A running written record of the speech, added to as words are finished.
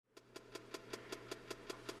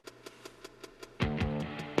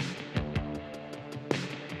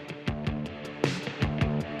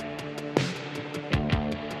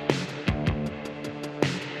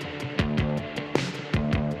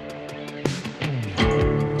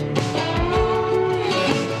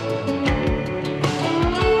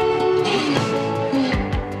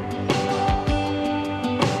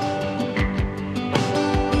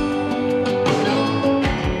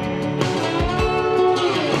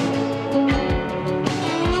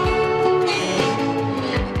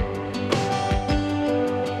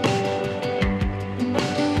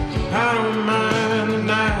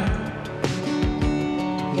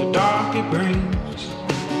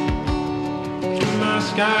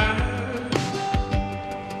sky.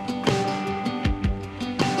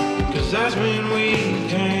 'Cause that's when we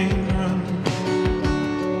can run.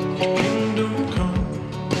 Kingdom come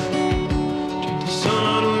till the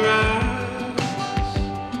sun will rise.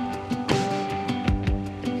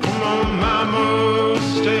 Come on, mama,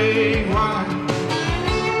 stay wide.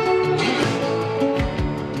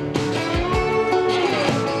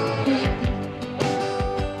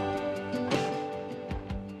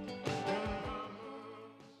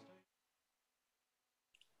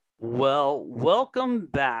 Well, welcome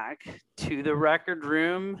back to the record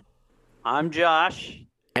room. I'm Josh.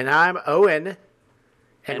 And I'm Owen.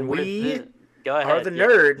 And we're we Go are ahead. the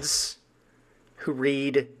nerds who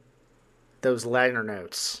read those liner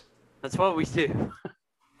notes. That's what we do.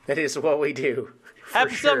 That is what we do.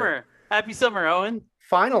 Happy summer. Happy summer, Owen.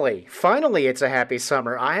 Finally, it's a happy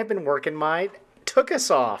summer. I have been working my took us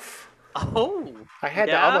off. Oh. I had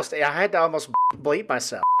to almost bleep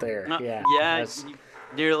myself there. Yeah, you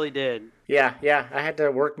nearly did. Yeah, I had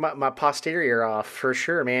to work my posterior off for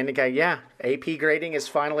sure, man. AP grading is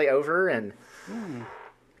finally over, and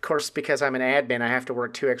of course, because I'm an admin, I have to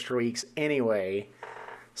work 2 extra weeks anyway.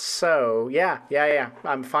 So, yeah.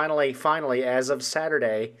 I'm finally, as of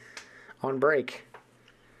Saturday, on break.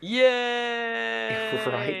 Yay!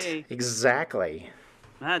 Right, exactly.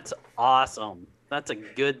 That's awesome. That's a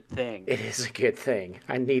good thing. It is a good thing.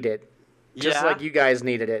 I need it. Just like you guys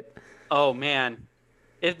needed it. Oh, man.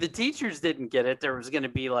 If the teachers didn't get it, there was going to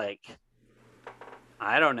be I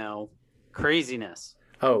don't know, craziness.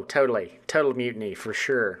 Oh, totally. Total mutiny, for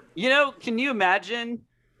sure. Can you imagine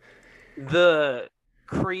the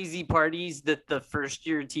crazy parties that the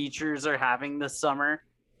first-year teachers are having this summer?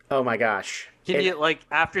 Oh, my gosh.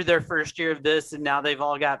 After their first year of this, and now they've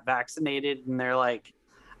all got vaccinated, and they're,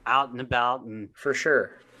 out and about. And for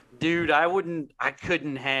sure. Dude, I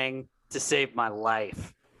couldn't hang to save my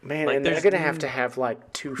life. Man, and they're going to have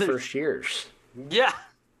 2 first years. Yeah,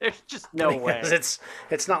 there's just no way. It's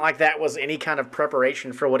not like that was any kind of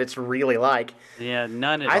preparation for what it's really like. Yeah,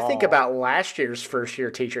 none at all. I think about last year's first-year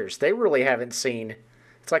teachers. They really haven't seen...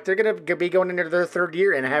 It's like they're going to be going into their 3rd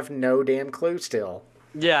year and have no damn clue still.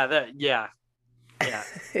 Yeah.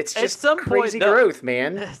 It's just crazy growth,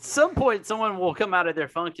 man. At some point, someone will come out of their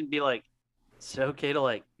funk and be like, "Is it okay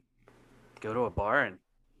to go to a bar and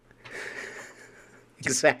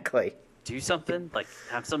exactly do something,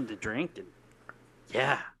 have something to drink?" And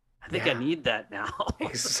I think I need that now.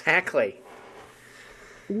 Exactly.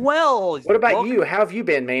 Well, what about you? How have you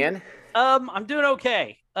been, man? I'm doing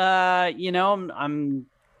okay. I'm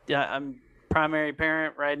primary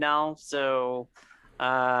parent right now, so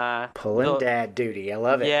pulling dad duty. I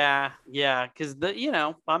love it. Yeah, because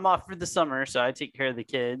I'm off for the summer, so I take care of the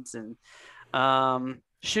kids, and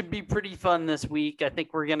should be pretty fun this week. I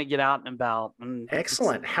think we're gonna get out and about.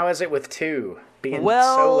 Excellent. How is it with 2? Being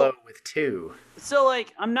solo with 2. So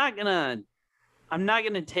I'm not gonna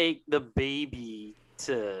take the baby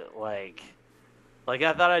to I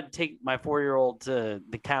thought I'd take my 4-year-old to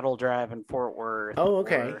the cattle drive in Fort Worth. Oh,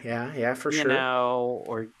 okay. Yeah, for sure.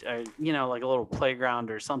 Or a little playground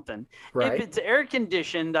or something. Right. If it's air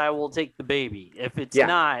conditioned, I will take the baby. If it's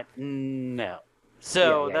not, no.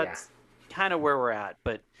 So that's kind of where we're at.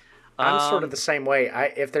 But I'm sort of the same way.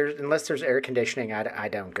 Unless there's air conditioning, I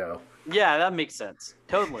don't go. Yeah, that makes sense.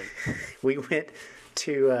 Totally. We went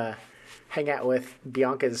to hang out with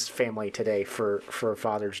Bianca's family today for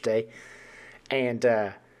Father's Day.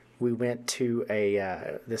 And we went to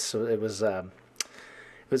there was an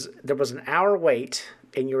hour wait,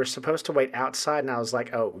 and you were supposed to wait outside, and I was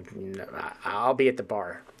like, oh, no, I'll be at the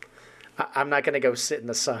bar. I'm not going to go sit in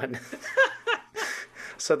the sun.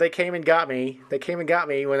 So they came and got me.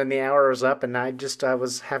 When the hour was up, and I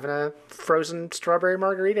was having a frozen strawberry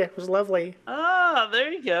margarita. It was lovely. Ah, there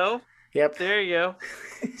you go. Yep. There you go.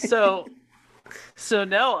 So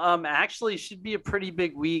no, actually should be a pretty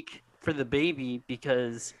big week for the baby,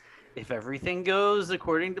 because if everything goes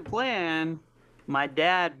according to plan, my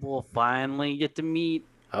dad will finally get to meet.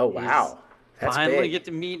 Oh wow! That's big. Get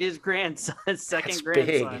to meet his grandson, his second That's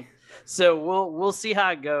grandson. Big. So we'll see how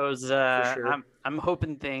it goes. For sure. I'm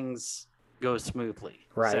hoping things go smoothly.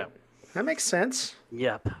 Right. So, that makes sense.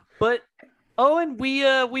 Yep. But Owen, we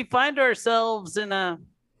find ourselves in a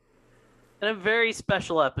very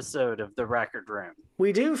special episode of The Record Room.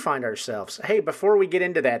 We do find ourselves. Hey, before we get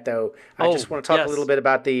into that, though, I just want to talk a little bit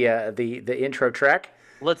about the intro track.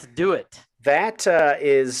 Let's do it. That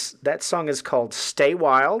song is called "Stay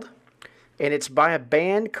Wild," and it's by a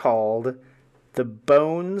band called The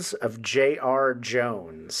Bones of J.R.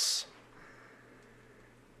 Jones,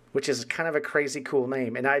 which is kind of a crazy cool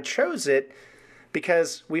name. And I chose it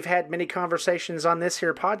because we've had many conversations on this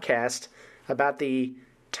here podcast about the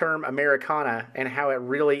term Americana and how it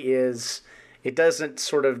really is, it doesn't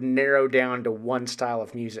sort of narrow down to one style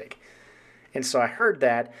of music. And so I heard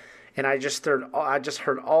that, and I just heard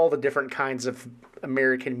all the different kinds of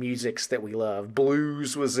American musics that we love.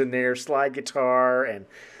 Blues was in there, slide guitar, and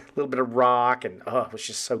a little bit of rock, and it was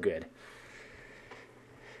just so good.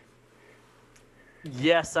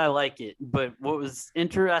 Yes, I like it. But what was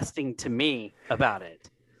interesting to me about it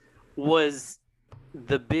was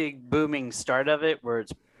the big booming start of it, where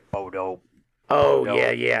it's bodo. Oh,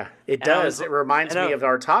 yeah. It does. It reminds me of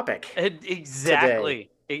our topic. Exactly.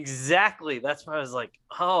 Exactly. That's why I was like,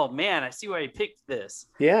 oh man, I see why you picked this.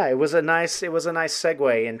 Yeah, it was a nice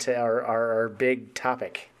segue into our big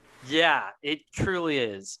topic. Yeah, it truly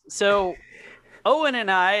is. So Owen and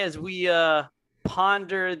I, as we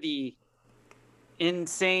ponder the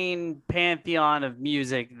insane pantheon of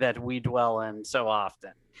music that we dwell in so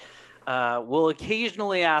often, we'll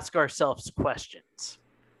occasionally ask ourselves questions.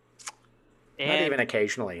 Not even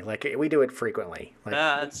occasionally. Like, we do it frequently. Like,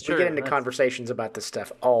 that's true. We get into conversations about this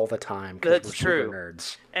stuff all the time because we're super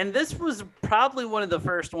nerds. And this was probably one of the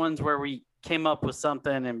first ones where we came up with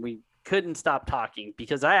something and we couldn't stop talking,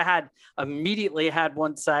 because I had immediately had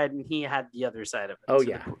one side and he had the other side of it. Oh,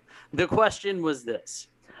 yeah. The question was this: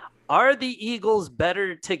 are the Eagles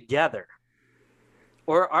better together,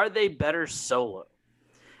 or are they better solo?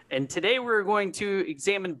 And today we're going to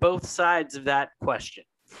examine both sides of that question.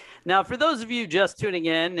 Now, for those of you just tuning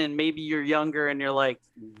in, and maybe you're younger and you're like,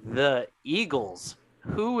 the Eagles,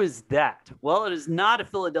 who is that? Well, it is not a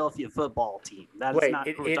Philadelphia football team.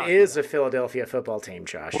 It is a Philadelphia football team,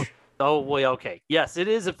 Josh. Oh, well, okay. Yes, it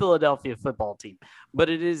is a Philadelphia football team,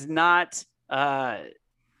 but it is not that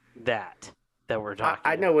we're talking about.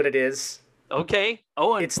 I know what it is. Okay.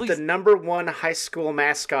 Owen, it's please. the number one high school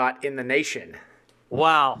mascot in the nation.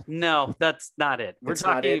 Wow. No, that's not it. It's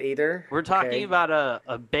not it either? We're talking about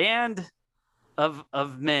a band of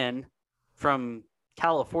men from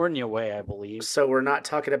California way, I believe. So we're not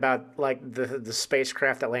talking about like the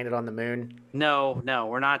spacecraft that landed on the moon? No,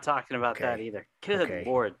 we're not talking about that either. Good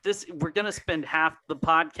Lord. We're going to spend half the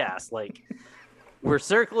podcast like we're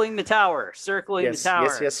circling the tower.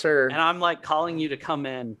 Yes, sir. And I'm like calling you to come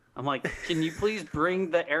in. I'm like, can you please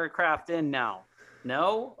bring the aircraft in now?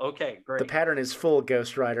 No? Okay, great. The pattern is full,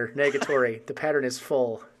 Ghost Rider. Negatory. The pattern is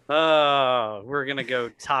full. Oh, we're going to go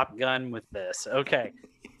Top Gun with this. Okay,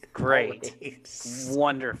 great.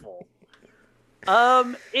 Wonderful.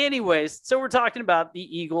 Anyways, so we're talking about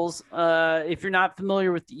the Eagles. If you're not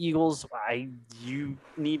familiar with the Eagles, you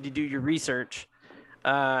need to do your research.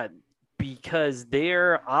 Because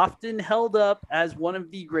they're often held up as one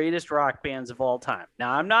of the greatest rock bands of all time.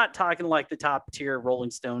 Now, I'm not talking like the top tier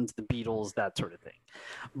Rolling Stones, the Beatles, that sort of thing.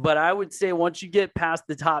 But I would say once you get past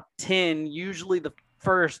the top 10, usually the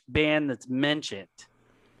first band that's mentioned,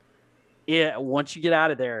 once you get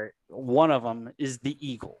out of there, one of them is the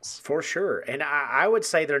Eagles. For sure. And I would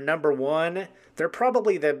say they're number one. They're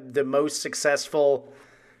probably the most successful,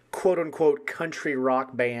 quote-unquote, country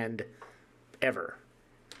rock band ever.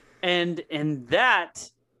 And that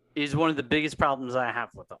is one of the biggest problems I have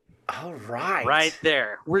with them. All right. Right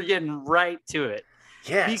there. We're getting right to it.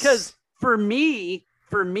 Yes. Because for me,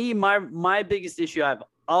 my biggest issue I've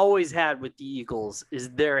always had with the Eagles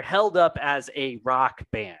is they're held up as a rock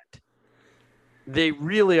band. They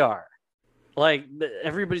really are. Like,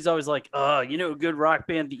 everybody's always like, oh, a good rock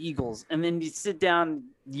band, the Eagles. And then you sit down,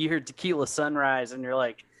 you hear Tequila Sunrise, and you're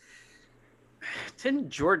like,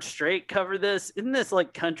 didn't George Strait cover this? Isn't this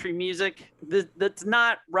like country music? That's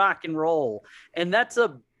not rock and roll. And that's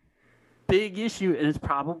a big issue, and it's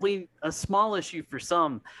probably a small issue for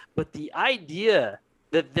some. But the idea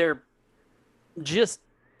that they're just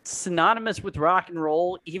synonymous with rock and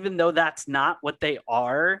roll, even though that's not what they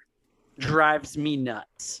are, drives me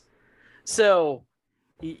nuts. So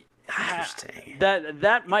interesting.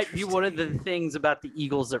 That might be one of the things about the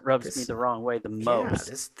Eagles that rubs me the wrong way the most.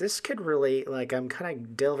 Yeah, this could really, like, I'm kind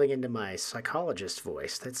of delving into my psychologist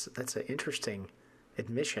voice. That's an interesting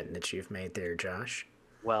admission that you've made there, Josh.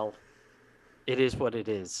 Well, it is what it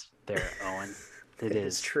is there, Owen. It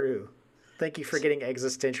is true. Thank you for getting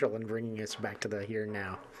existential and bringing us back to the here and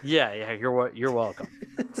now. Yeah, you're welcome.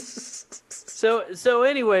 So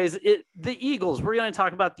anyways, the Eagles. We're going to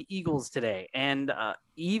talk about the Eagles today, and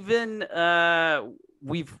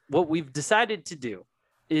what we've decided to do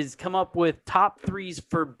is come up with top threes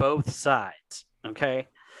for both sides. Okay,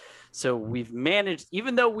 so we've managed,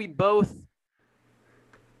 even though we both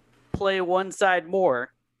play one side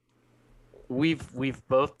more, we've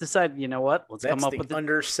both decided, you know what? Let's come up with the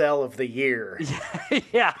undersell of the year.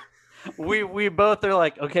 Yeah. we both are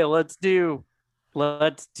like, okay, let's do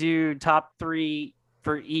top 3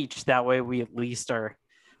 for each. That way we at least are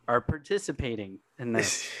participating in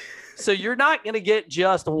this. So you're not going to get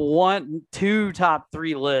just 2 top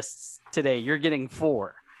 3 lists today. You're getting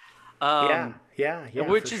 4. Yeah,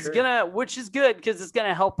 which is good because it's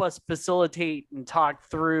gonna help us facilitate and talk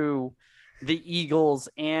through the Eagles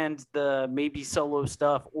and the maybe solo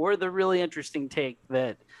stuff or the really interesting take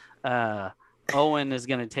that Owen is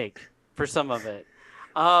gonna take for some of it.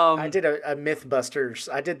 I did a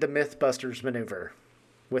Mythbusters. I did the Mythbusters maneuver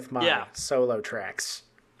with my solo tracks.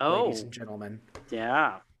 Ladies and gentlemen.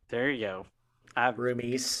 Yeah, there you go.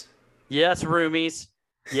 Roomies. Yes, roomies.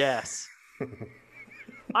 Yes.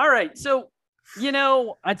 All right, so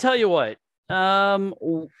I tell you what,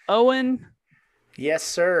 Owen. Yes,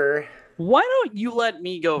 sir. Why don't you let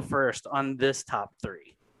me go first on this top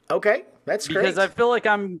 3? Okay, that's great. Because I feel like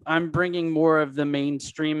I'm bringing more of the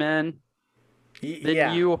mainstream in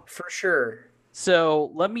than you, for sure.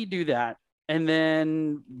 So let me do that, and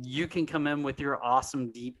then you can come in with your awesome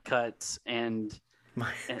deep cuts and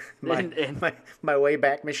my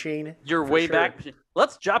Wayback Machine. Your Wayback Machine.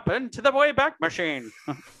 Let's jump into the Wayback Machine.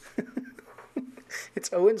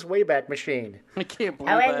 It's Owen's Wayback Machine. I can't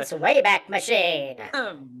believe Owen's Wayback Machine.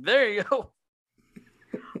 There you go.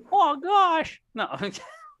 Oh gosh. No. Okay.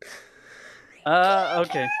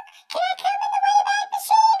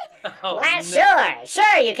 Why,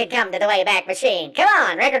 sure you can come to the Wayback Machine. Come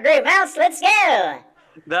on, Record Group Mouse, let's go.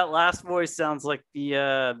 That last voice sounds like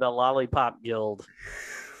the Lollipop Guild.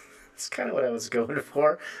 That's kind of what I was going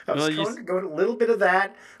for. I was going a little bit of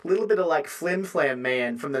that, a little bit of like Flim Flam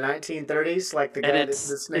Man from the 1930s, like the guy that's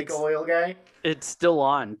the snake oil guy. It's still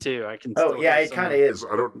on too. I can. It kind of is.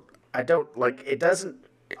 I don't like. It doesn't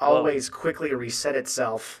always quickly reset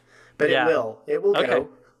itself, but it will. It will go.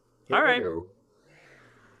 All right.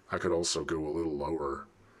 I could also go a little lower.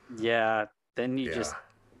 Yeah. Then you just.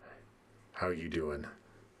 How are you doing?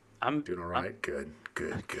 I'm doing all right. Good.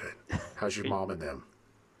 How's your mom and them?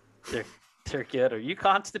 They're good. Are you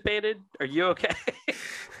constipated? Are you okay?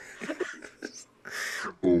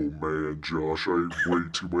 Oh man, Josh, I ate way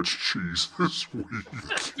too much cheese this week.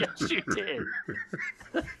 Yes, you did.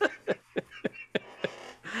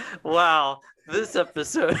 Wow, this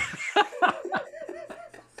episode.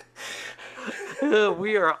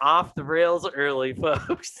 We are off the rails early,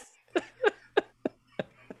 folks.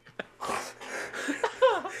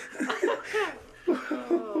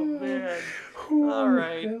 Oh man. All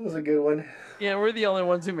right. That was a good one. Yeah, we're the only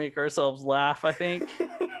ones who make ourselves laugh, I think.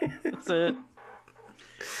 That's it.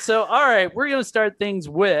 So, all right, we're going to start things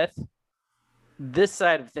with this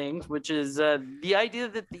side of things, which is the idea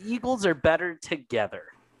that the Eagles are better together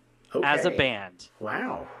as a band.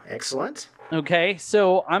 Wow. Excellent. Okay,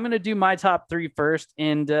 so I'm going to do my top 3 first.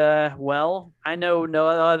 And, I know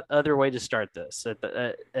no other way to start this.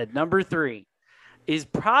 At number 3 is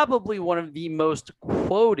probably one of the most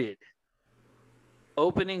quoted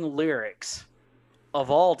opening lyrics of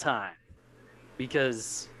all time,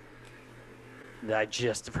 because I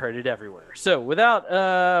just have heard it everywhere. So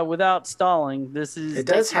without stalling, this is. It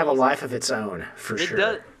does have a life of its own, for sure. It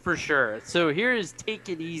does, for sure. So here is "Take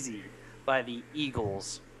It Easy" by the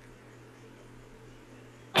Eagles.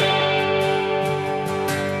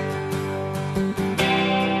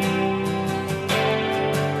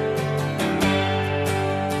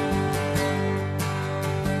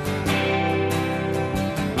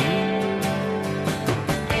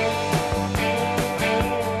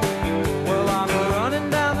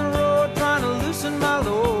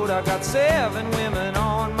 I got 7 women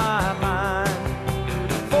on my mind.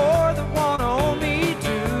 4 that wanna own me,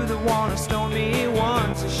 2 that wanna stone me,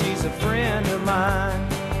 1 says she's a friend of mine.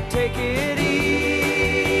 Take it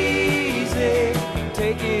easy,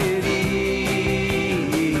 take it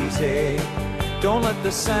easy. Don't let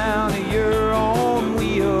the sound of your own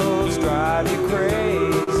wheels drive you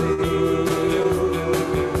crazy.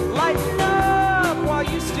 Lighten up while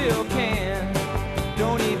you still can.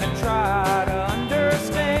 Don't even try to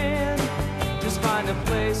understand. Find a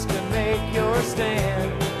place to make your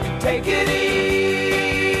stand and take it easy.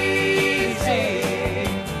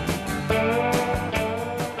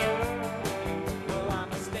 Well,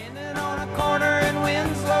 I'm standing on a corner in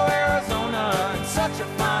Winslow, Arizona, and such a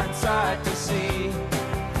fine sight to see.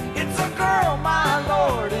 It's a girl, my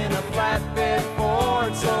lord, in a flatbed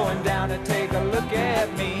Ford, slowing down to take a look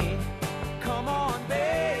at me. Come on, baby.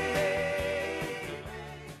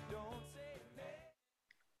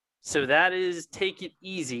 So that is "Take It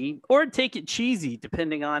Easy" or "Take It Cheesy,"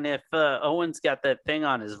 depending on if Owen's got that thing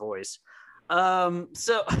on his voice. But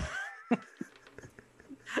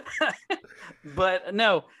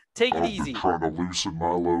no, take it I'll easy. be trying to loosen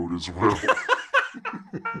my load as well.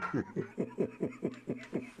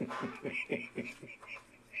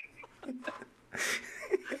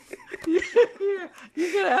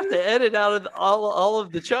 You're gonna have to edit out of all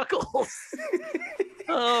of the chuckles.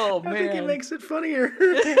 Oh man, I think it makes it funnier.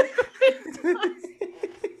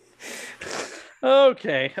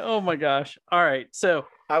 Okay. Oh my gosh. All right. So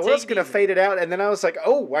I was going to fade it out, and then I was like,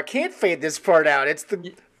 oh, I can't fade this part out. It's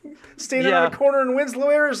the standing on a corner in Winslow,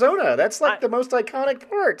 Arizona. That's like the most iconic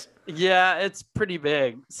part. Yeah, it's pretty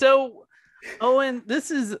big. So, Owen, this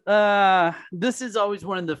is always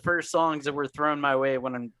one of the first songs that were thrown my way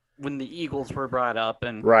when the Eagles were brought up.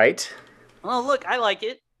 And right. Well, look, I like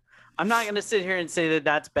it. I'm not going to sit here and say that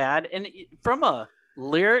that's bad. And from a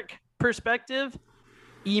lyric perspective,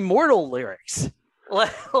 immortal lyrics.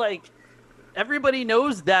 Like everybody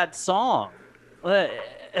knows that song.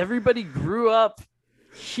 Everybody grew up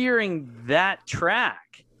hearing that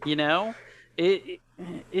track, you know?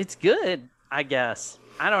 It's good, I guess.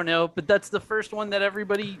 I don't know, but that's the first one that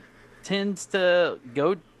everybody tends to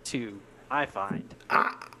go to, I find.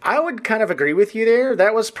 I would kind of agree with you there.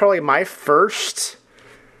 That was probably my first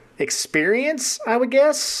experience, I would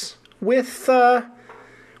guess, with the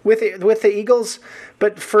Eagles.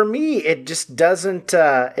 But for me, it just doesn't.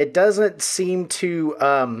 It doesn't seem to.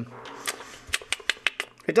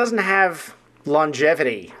 It doesn't have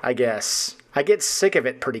longevity, I guess. I get sick of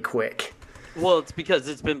it pretty quick. Well, it's because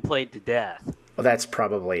it's been played to death. Well, that's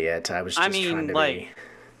probably it. I was just trying to be...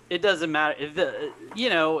 It doesn't matter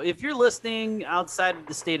if you're listening outside of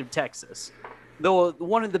the state of Texas. Though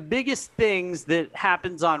one of the biggest things that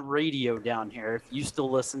happens on radio down here, if you still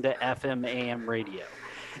listen to FM AM radio,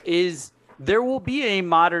 is there will be a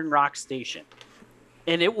modern rock station,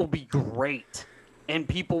 and it will be great, and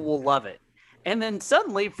people will love it. And then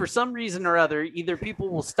suddenly, for some reason or other, either people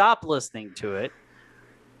will stop listening to it,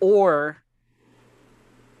 or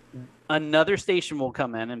another station will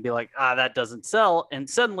come in and be like, that doesn't sell. And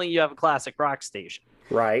suddenly you have a classic rock station.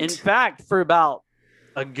 Right. In fact, for about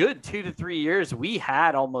a good 2 to 3 years, we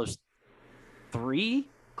had almost 3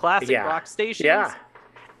 classic rock stations. Yeah.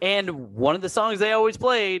 And one of the songs they always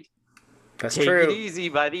played, That's Take true. It Easy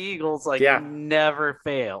by the Eagles, never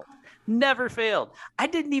failed. Never failed. I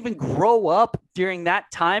didn't even grow up during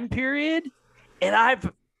that time period, and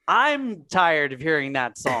I'm tired of hearing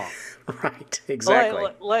that song. Right,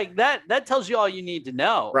 exactly. Like that tells you all you need to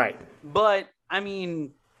know. Right. But I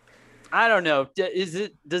mean, I don't know.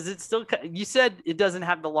 Does it still? You said it doesn't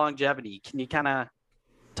have the longevity. Can you kind of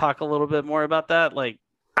talk a little bit more about that? Like,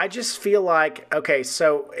 I just feel like, okay,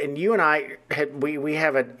 so, and you and I we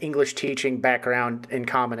have an English teaching background in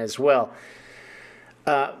common as well.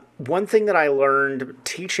 One thing that I learned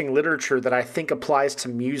teaching literature that I think applies to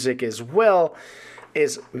music as well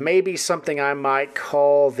is maybe something I might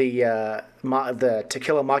call the To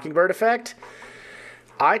Kill a Mockingbird effect.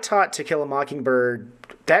 I taught To Kill a Mockingbird.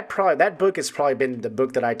 That book has probably been the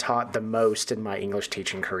book that I taught the most in my English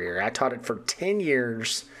teaching career. I taught it for 10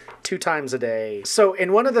 years, 2 times a day. So,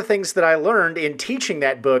 and one of the things that I learned in teaching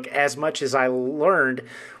that book, as much as I learned,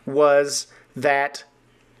 was that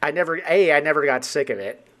I never got sick of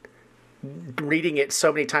it, reading it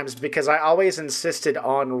so many times, because I always insisted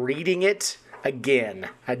on reading it again.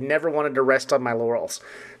 I'd never wanted to rest on my laurels.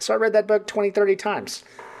 So I read that book 20, 30 times.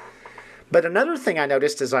 But another thing I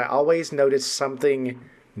noticed is I always noticed something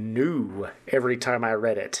new every time I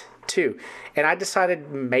read it, too. And I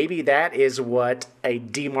decided maybe that is what a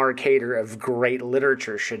demarcator of great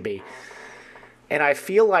literature should be. And I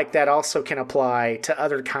feel like that also can apply to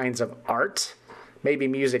other kinds of art, maybe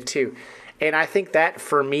music, too. And I think that,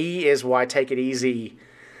 for me, is why Take It Easy,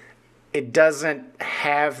 it doesn't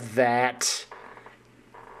have that...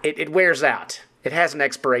 It wears out. It has an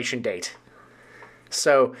expiration date.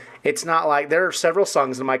 So it's not like... There are several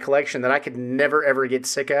songs in my collection that I could never, ever get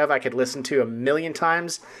sick of. I could listen to 1,000,000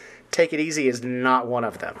 times. Take It Easy is not one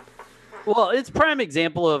of them. Well, it's prime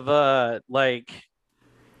example of,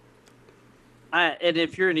 and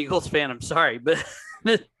if you're an Eagles fan, I'm sorry, but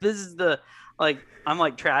this is the... I'm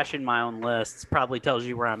trashing my own lists. Probably tells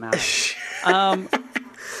you where I'm at.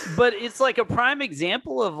 But it's like a prime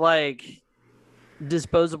example of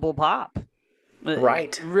disposable pop.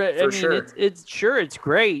 Right. For sure. It's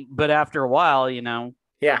great, but after a while,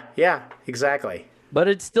 Yeah, exactly. But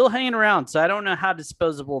it's still hanging around, so I don't know how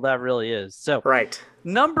disposable that really is. So right.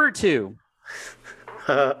 Number 2.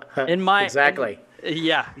 Exactly.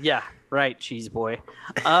 Yeah, right, cheese boy.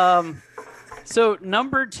 So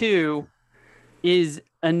number 2 is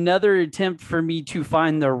another attempt for me to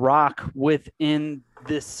find the rock within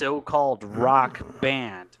this so-called rock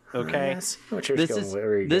band. Okay. Yes. What you're This going, is where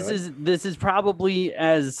are you this going? is probably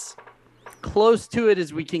as close to it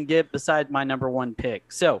as we can get beside my number one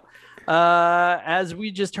pick. So, as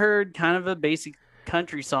we just heard, kind of a basic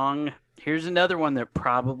country song. Here's another one that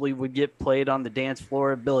probably would get played on the dance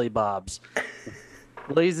floor of Billy Bob's.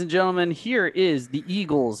 Ladies and gentlemen, here is the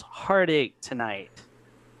Eagles' Heartache Tonight.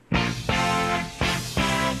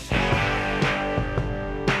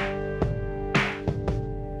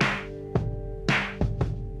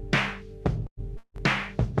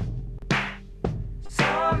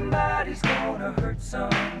 Somebody's gonna hurt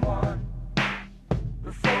someone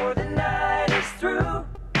before the night is through.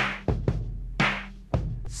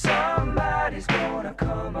 Somebody's gonna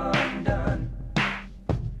come undone.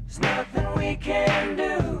 There's nothing we can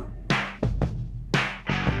do.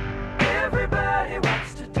 Everybody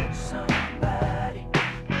wants to touch somebody.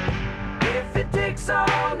 If it takes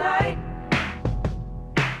all night,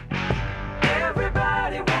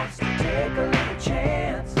 everybody wants to take a little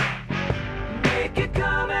chance. Make it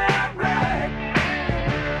come out right.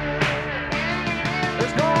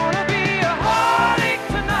 There's gonna be a heartache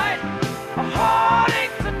tonight, a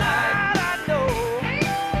heartache tonight, I know.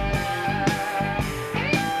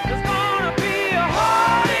 There's gonna be a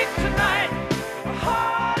heartache tonight, a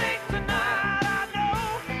heartache tonight, I know.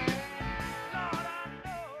 Lord, I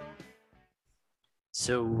know.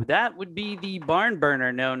 So that would be the barn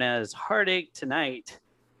burner known as Heartache Tonight.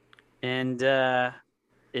 And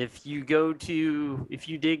if you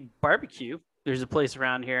dig barbecue, there's a place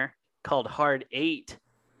around here called Hard 8,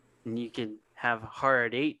 and you can have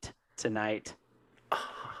Hard 8 tonight.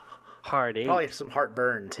 Hard 8. Probably some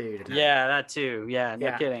heartburn too. Tonight. Yeah, that too. Yeah,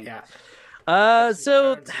 no kidding. Yeah.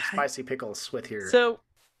 So And some spicy pickles with your. So,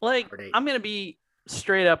 like, Hard 8. I'm gonna be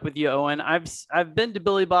straight up with you, Owen. I've been to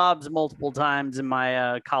Billy Bob's multiple times in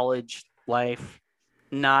my college life.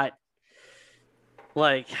 Not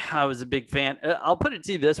like I was a big fan. I'll put it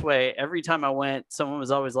to you this way: every time I went, someone was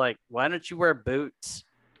always like, "Why don't you wear boots?"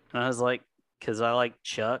 And I was like, "Cause I like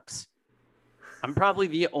Chucks." I'm probably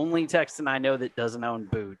the only Texan I know that doesn't own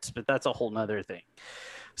boots, but that's a whole nother thing.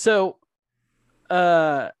 So,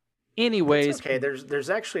 anyways, It's okay. There's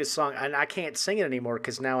actually a song, and I can't sing it anymore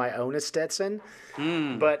because now I own a Stetson.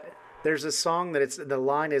 mm, But there's a song that the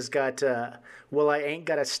line has got, well, I ain't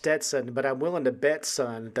got a Stetson, but I'm willing to bet,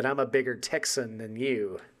 son, that I'm a bigger Texan than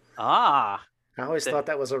you. ah. I always thought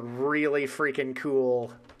that was a really freaking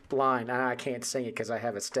cool line. And I can't sing it because I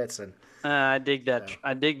have a Stetson. I dig that.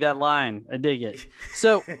 I dig that line. I dig it.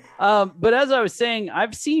 So, but as I was saying,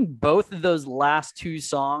 I've seen both of those last two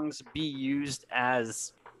songs be used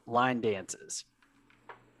as line dances.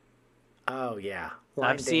 Oh, yeah.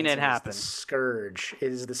 I've seen it dancing happen. Is the scourge.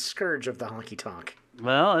 It is the scourge of the honky tonk.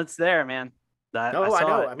 Well, it's there, man. I saw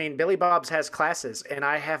know. it. I mean, Billy Bob's has classes, and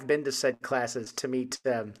I have been to said classes to meet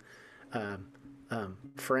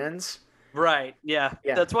friends. Right. Yeah.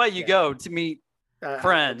 Yeah, That's why you go to meet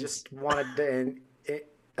friends. I just wanted to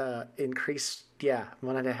increase. Yeah,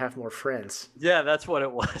 wanted to have more friends. Yeah, that's what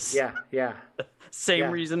it was. Yeah, Same yeah.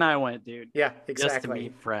 reason I went, dude. yeah. Just to Exactly.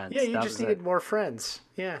 meet friends. Yeah, you That just was it. needed more friends.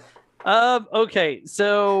 Yeah. Okay.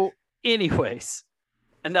 So, anyways,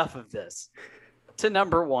 enough of this. To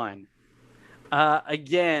number one.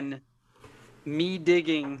 Again, me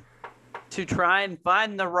digging to try and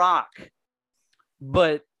find the rock.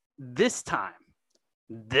 But this time,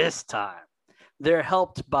 they're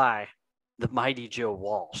helped by the mighty Joe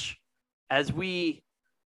Walsh as we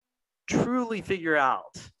truly figure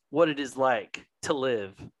out what it is like to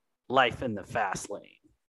live life in the fast lane.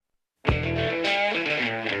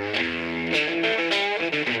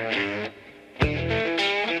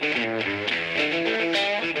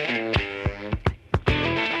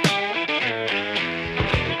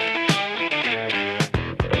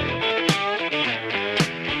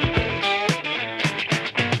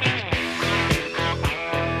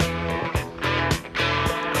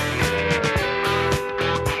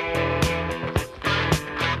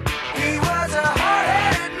 He was a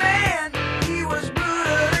hard-headed man. He was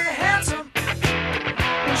brutally handsome.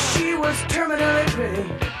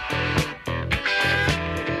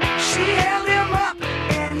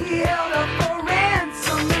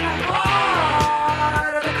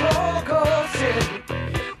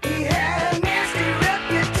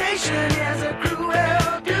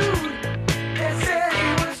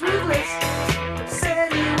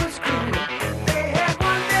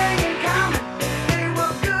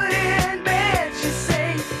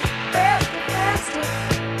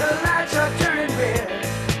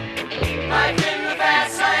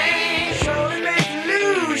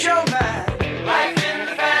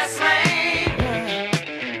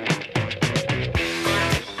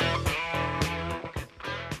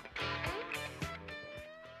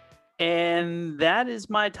 is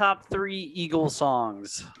my top 3 Eagles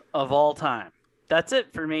songs of all time. That's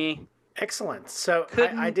it for me. Excellent. So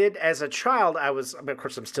Couldn't- I did, as a child, of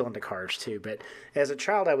course, I'm still into Cars too, but as a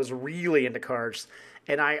child, I was really into Cars,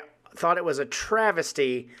 and I thought it was a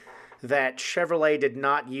travesty that Chevrolet did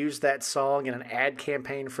not use that song in an ad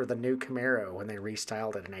campaign for the new Camaro when they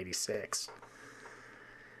restyled it in '86.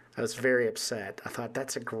 I was very upset. I thought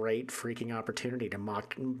that's a great freaking opportunity to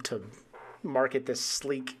market this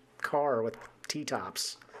sleek car with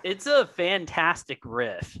T-tops. It's a fantastic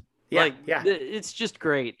riff. Yeah, like, yeah. It's just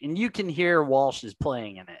great, and you can hear Walsh is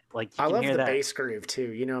playing in it. Like, you I can love hear the that. bass groove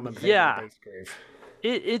too. You know, I'm a fan Yeah. of the bass groove.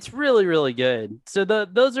 It's really, really good. So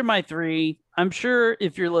those are my 3. I'm sure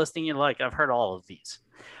if you're listening, you're like, I've heard all of these.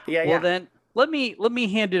 Yeah, Well, then let me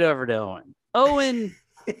hand it over to Owen.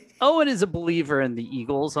 Owen is a believer in the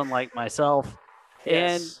Eagles, unlike myself,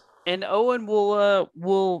 Yes. and Owen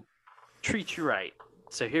will treat you right.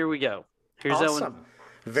 So here we go. Here's Awesome. Owen.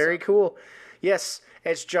 Very cool. Yes,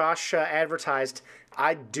 as Josh advertised,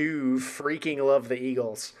 I do freaking love the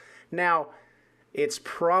Eagles. Now, it's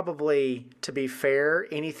probably, to be fair,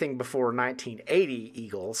 anything before 1980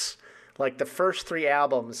 Eagles. Like the first 3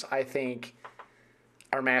 albums, I think,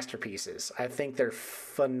 are masterpieces. I think they're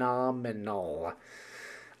phenomenal.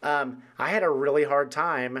 I had a really hard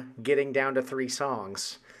time getting down to 3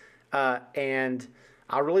 songs. And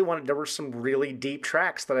I really there were some really deep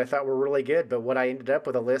tracks that I thought were really good, but what I ended up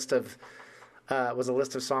with was a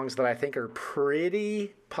list of songs that I think are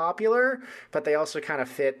pretty popular, but they also kind of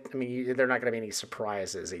fit. I mean, they're not going to be any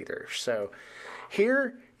surprises either. So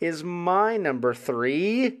here is my number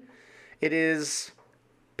 3. It is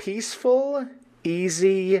Peaceful,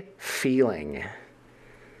 Easy Feeling.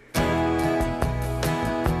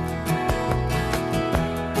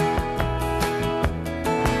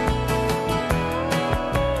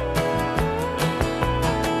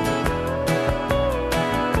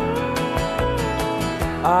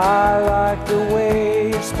 I like the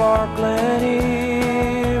way your sparkling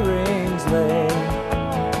earrings lay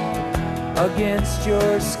against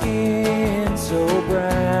your skin so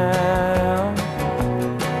brown.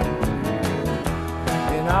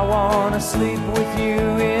 And I want to sleep with you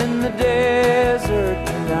in the desert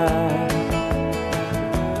tonight,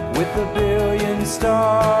 with a billion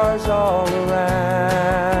stars all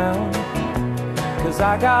around. 'Cause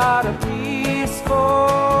I got a peaceful,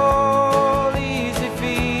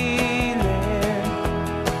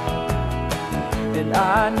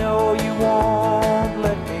 I know you won't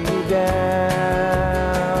let me down,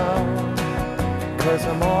 'cause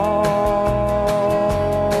I'm already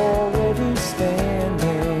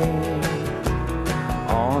standing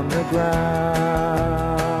on the ground.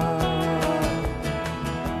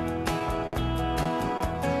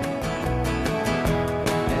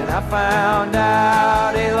 And I found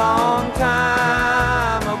out a long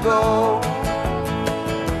time ago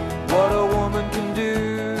what a woman can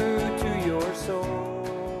do to your soul.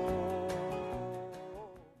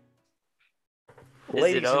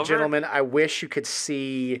 Ladies and over? gentlemen, I wish you could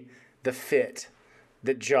see the fit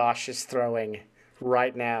that Josh is throwing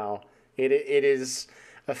right now. It is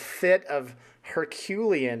a fit of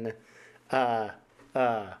Herculean,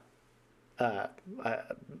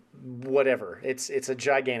 whatever. It's a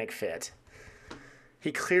gigantic fit.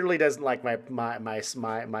 He clearly doesn't like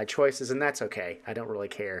my choices, and that's okay. I don't really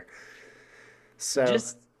care. So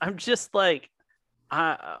I'm just like,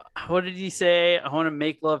 what did he say? I want to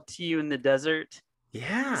make love to you in the desert.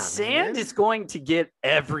 yeah, Sand man. is going to get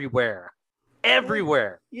everywhere.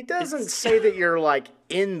 Everywhere. It doesn't say that you're like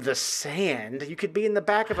in the sand. You could be in the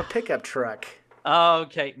back of a pickup truck. Oh,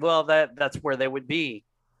 okay. Well, that's where they would be,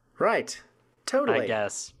 Right. Totally. I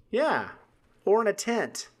guess. Yeah. Or in a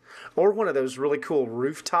tent. Or one of those really cool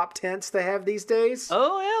rooftop tents they have these days.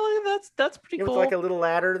 Oh, yeah, that's pretty You know, cool. with like a little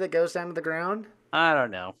ladder that goes down to the ground. I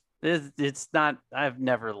don't know. It's not. I've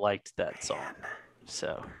never liked that song.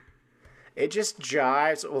 So It just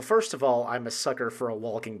jives. Well, first of all, I'm a sucker for a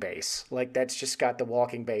walking bass. Like, that's just got the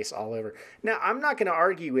walking bass all over. Now, I'm not going to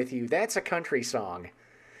argue with you. That's a country song.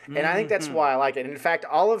 And I think that's why I like it. And in fact,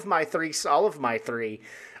 all of my three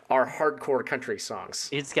are hardcore country songs.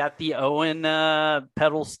 it's got the Owen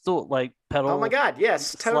pedal stool, like pedal. Oh my God,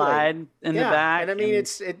 yes, totally. Slide in the back. And I mean,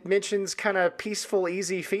 it mentions kind of peaceful,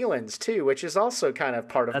 easy feelings too, which is also kind of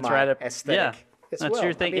part of That's my right. aesthetic. Yeah, as that's well.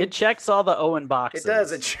 your thing. I mean, It checks all the Owen boxes. it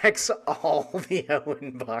does. It checks all the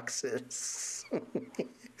Owen boxes.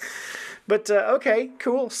 But okay,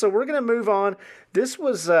 cool. So we're gonna move on. This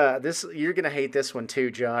was you're gonna hate this one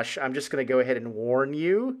too, Josh. I'm just gonna go ahead and warn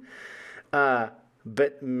you.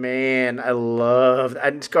 But man,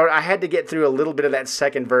 I had to get through a little bit of that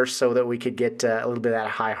second verse so that we could get a little bit of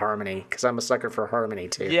that high harmony, because I'm a sucker for harmony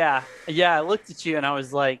too. Yeah. I looked at you and I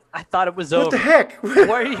was like, I thought it was over. What the heck? Why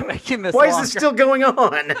are you making this Why longer? is this still going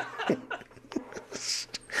on?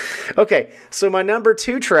 Okay, so my number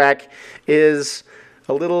 2 track is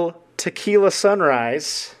a little Tequila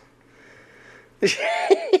Sunrise.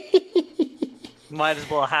 Might as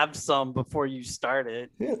well have some before you start it.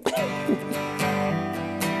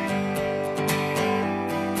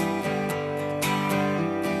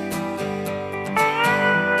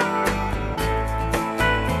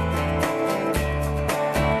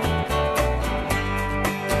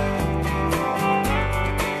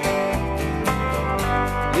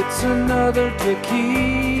 It's another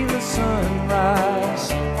tequila sunrise,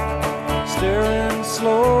 staring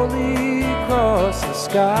slowly across the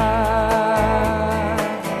sky.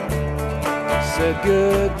 Said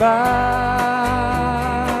goodbye.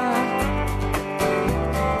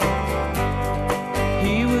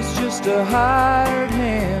 He was just a hired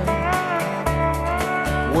hand,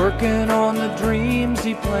 working on the dreams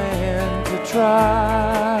he planned to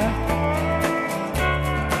try.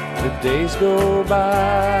 The days go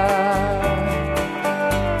by.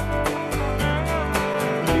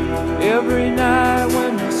 Every night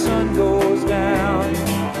when the sun goes down,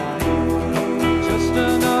 just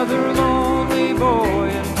another lonely boy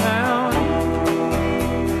in town.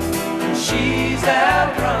 And she's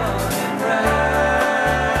out running round.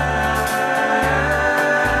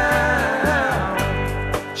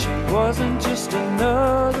 She wasn't just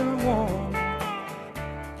another one.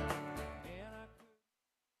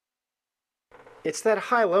 It's that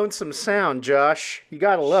high lonesome sound, Josh. You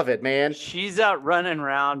gotta love it, man. She's out running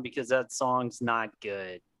around because that song's not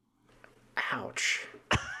good. Ouch.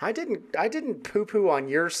 I didn't poo-poo on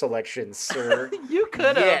your selections, sir. You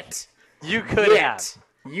could have. Yet. You could have.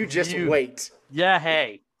 You just wait. Yeah,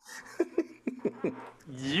 hey.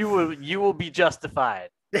 You will be justified.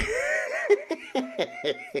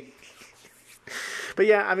 But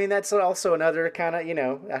yeah, I mean, that's also another kind of,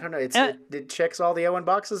 I don't know. It checks all the Owen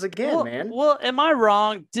boxes again, man. Well, am I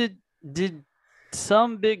wrong? Did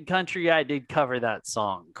some big country guy did cover that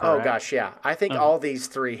song? Correct? Oh gosh, yeah. I think all these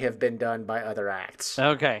 3 have been done by other acts.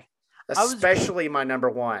 Okay. Especially my number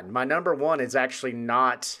 1. My number 1 is actually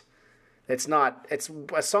not. It's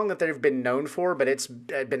a song that they've been known for, but it's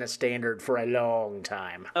been a standard for a long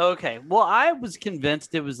time. Okay. Well, I was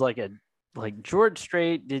convinced it was like George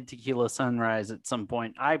Strait did Tequila Sunrise at some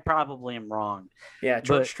point. I probably am wrong. Yeah,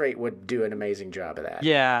 George Strait would do an amazing job of that.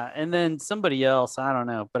 Yeah, and then somebody else, I don't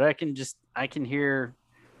know, but I can hear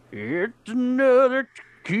it's another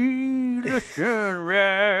tequila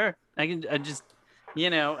sunrise. And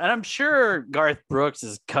I'm sure Garth Brooks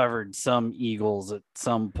has covered some Eagles at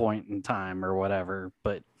some point in time or whatever,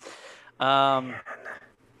 but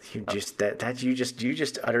you just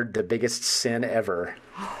uttered the biggest sin ever.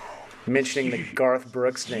 Mentioning the Garth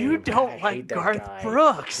Brooks name. You don't like Garth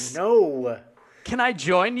Brooks. No. Can I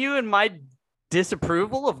join you in my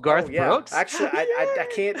disapproval of Garth Brooks? Actually, I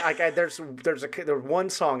can't. There's one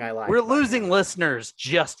song I like. We're losing listeners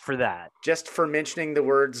just for that. Just for mentioning the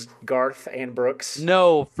words Garth and Brooks.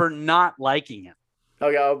 No, for not liking him. Oh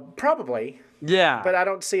yeah, probably. Yeah. But I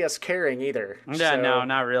don't see us caring either. Yeah, so. No,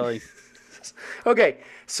 not really. Okay,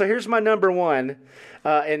 so here's my number 1,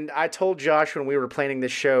 and I told Josh when we were planning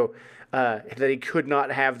this show that he could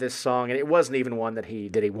not have this song, and it wasn't even one that he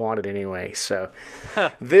wanted anyway. So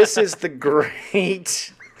this is the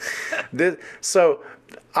great. So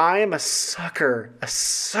I am a sucker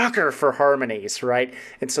for harmonies, right?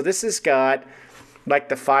 And so this has got like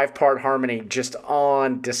the 5-part harmony just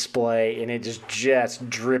on display, and it is just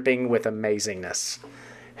dripping with amazingness.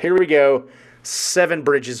 Here we go. 7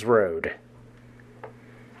 Bridges Road.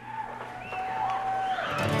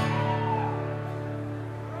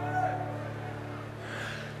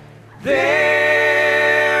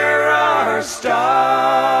 There are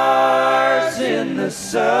stars in the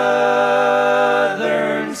southern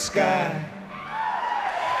sky,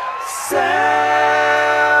 southward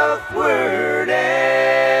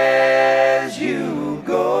as you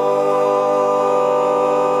go.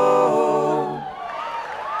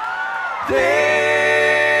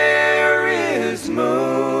 There is moonlight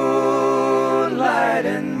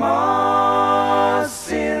and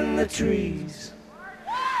moss in the trees.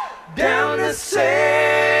 Down the 7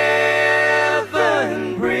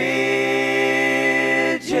 Bridges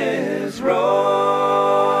Road.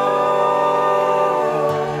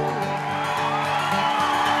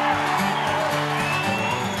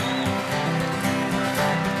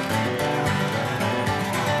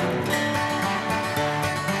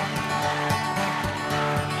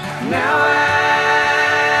 Now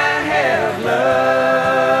I have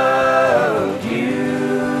loved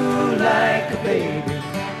you like a baby,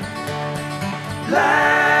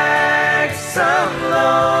 like some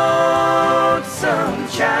lonesome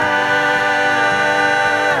child,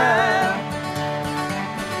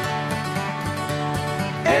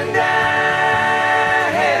 and I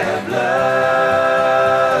have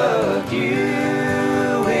loved you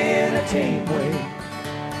in a tame way,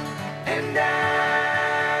 and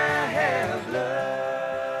I have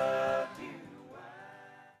loved you.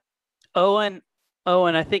 Owen,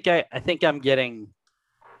 I think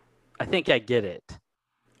I get it.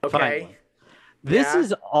 Okay. Finally. This Yeah.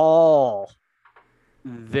 is all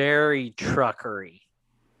very truckery.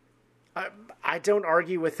 I don't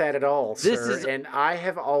argue with that at all, This sir. is- And I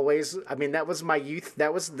have always, I mean, that was my youth.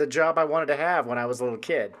 That was the job I wanted to have when I was a little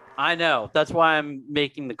kid. I know. That's why I'm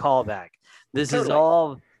making the callback. This is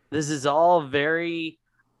Totally. all very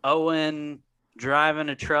Owen driving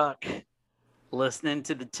a truck, listening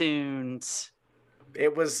to the tunes.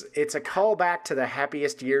 It's a callback to the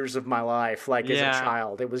happiest years of my life, like as Yeah, a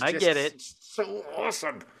child. It was I just get it. so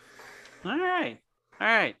awesome. All right.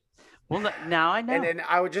 Well, now I know. And then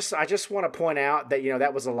I just want to point out that,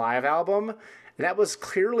 that was a live album. That was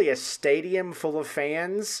clearly a stadium full of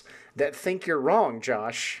fans that think you're wrong,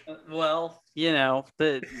 Josh. Well,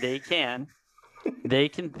 they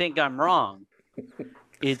can think I'm wrong.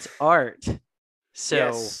 It's art.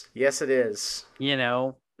 So, Yes, it is.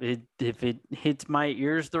 if it hits my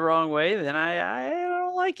ears the wrong way, then I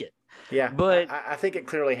don't like it. Yeah, But I think it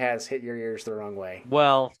clearly has hit your ears the wrong way.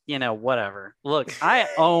 well, whatever. Look, I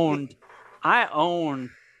own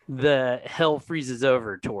the Hell Freezes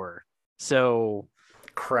Over tour. So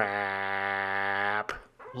Crap.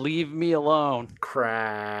 leave me alone.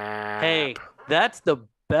 Crap. Hey, that's the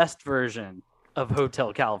best version of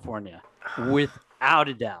Hotel California, without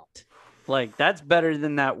a doubt. Like, that's better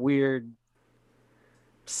than that weird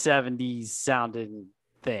 70s sounding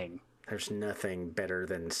thing. There's nothing better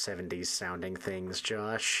than 70s sounding things,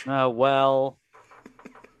 Josh. Well,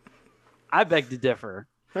 I beg to differ.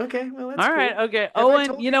 Okay, well, that's All cool. right, okay. Have I Owen,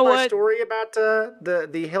 told you know my what? story about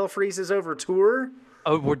the Hell Freezes Over tour?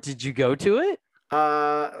 Oh, did you go to it?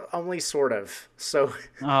 Only sort of. So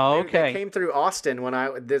Oh, they okay. came through Austin when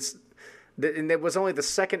and it was only the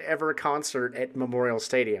second ever concert at Memorial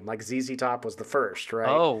Stadium. Like ZZ Top was the first, right?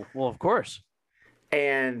 Oh, well, of course.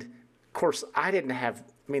 And of course, I didn't have.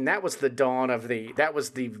 I mean, that was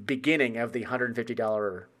the beginning of the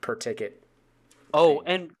 $150 per ticket. Oh,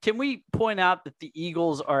 and can we point out that the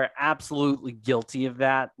Eagles are absolutely guilty of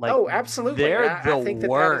that? Like, Oh, absolutely. They're I the think that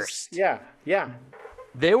worst. Yeah.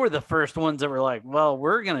 They were the first ones that were like, well,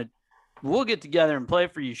 we'll get together and play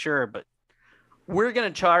for you, sure, but we're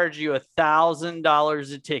going to charge you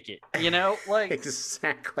 $1,000 a ticket. Like,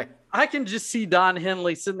 Exactly. I can just see Don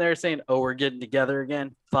Henley sitting there saying, oh, we're getting together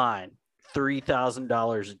again. Fine.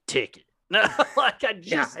 $3,000 a ticket. No, like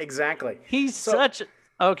Yeah, exactly. He's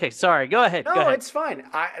okay. Sorry. Go ahead. No, Go ahead. it's fine.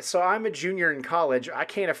 So I'm a junior in college. I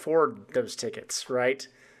can't afford those tickets, right?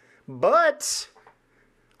 But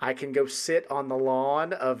I can go sit on the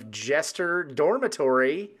lawn of Jester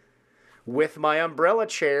Dormitory with my umbrella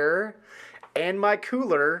chair and my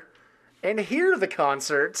cooler and hear the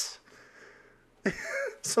concert.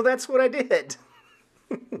 So that's what I did.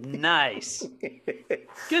 Nice.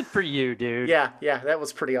 Good for you, dude. Yeah, that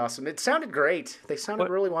was pretty awesome. It sounded great. They sounded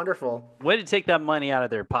really wonderful. Way to take that money out of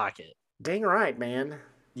their pocket. Dang right, man.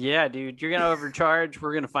 Yeah, dude. You're going to overcharge.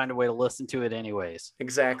 We're going to find a way to listen to it anyways.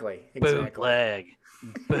 Exactly.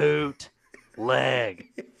 Bootleg.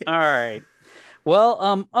 All right.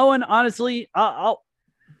 Well, Owen, honestly,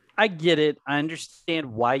 I get it. I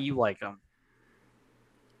understand why you like them.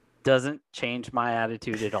 Doesn't change my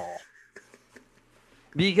attitude at all.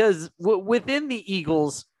 Because within the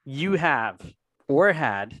Eagles, you have or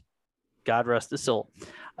had, God rest his soul,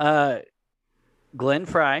 Glenn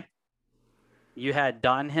Fry. You had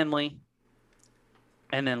Don Henley.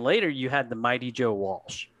 And then later you had the mighty Joe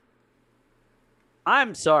Walsh.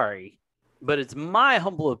 I'm sorry, but it's my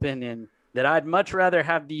humble opinion that I'd much rather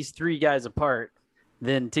have these three guys apart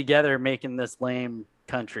than together making this lame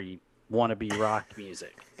country wannabe rock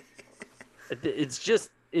music.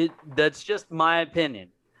 That's just my opinion.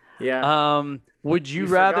 Yeah. Would you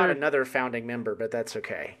forgot rather another founding member, but that's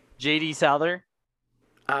okay. J.D. Souther,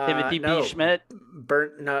 Timothy no. B. Schmidt?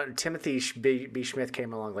 Timothy B. Schmidt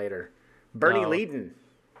came along later. Bernie Leadon.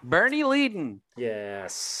 Bernie Leadon.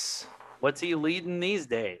 Yes. What's he leading these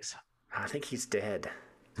days? I think he's dead.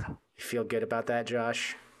 You feel good about that,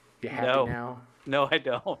 Josh? You happy now? No, I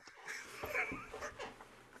don't.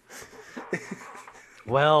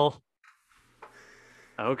 Well,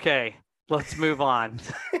 Okay, let's move on.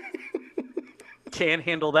 Can't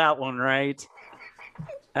handle that one, right?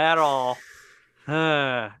 At all.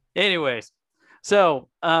 Anyways, so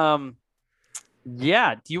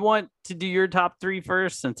yeah, do you want to do your top 3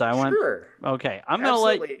 first since I went? Sure. Okay, I'm gonna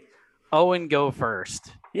let Owen go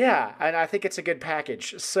first. Yeah, and I think it's a good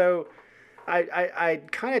package. So I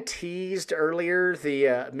kind of teased earlier the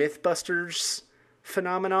MythBusters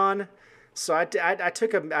phenomenon. So I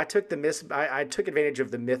took advantage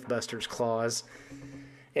of the MythBusters clause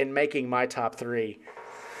in making my top 3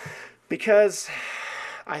 because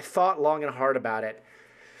I thought long and hard about it,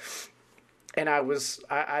 and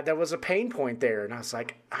there was a pain point there, and I was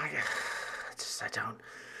like, I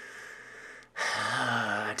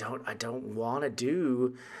don't want to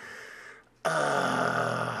do.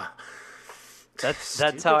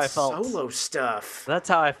 That's how I felt. Solo stuff. That's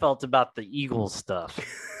how I felt about the Eagles stuff.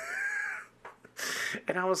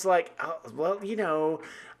 And I was like, oh, well,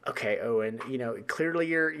 okay, Owen, clearly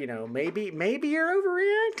you're, maybe you're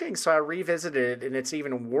overreacting. So I revisited it, and it's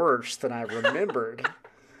even worse than I remembered.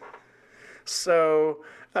 So,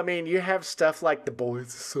 I mean, you have stuff like The Boys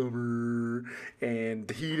of Summer and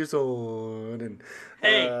The Heat is On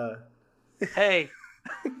and hey.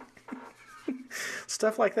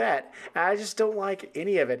 Stuff like that. I just don't like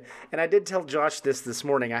any of it. And I did tell Josh this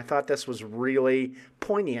morning. I thought this was really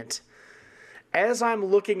poignant. As I'm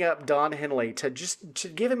looking up Don Henley to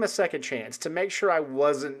give him a second chance, to make sure I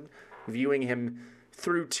wasn't viewing him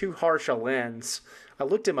through too harsh a lens, I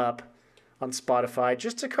looked him up on Spotify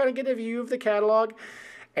just to kind of get a view of the catalog.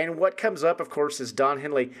 And what comes up, of course, is Don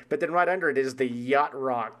Henley. But then right under it is the Yacht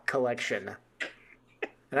Rock collection.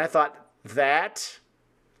 And I thought,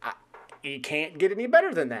 you can't get any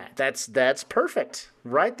better than that. That's perfect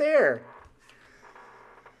right there.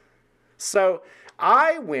 So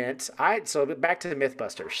so back to the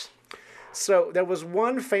MythBusters. So there was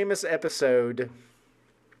one famous episode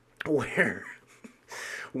where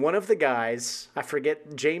one of the guys, I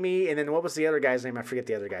forget Jamie, and then what was the other guy's name? I forget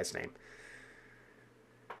the other guy's name.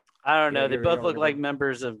 I don't know. They both look like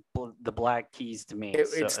members of the Black Keys to me.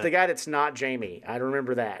 It's the guy that's not Jamie. I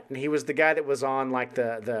remember that. And he was the guy that was on like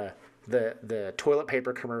the toilet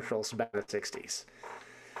paper commercials back in the 60s.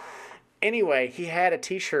 Anyway, he had a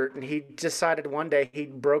T-shirt, and he decided one day he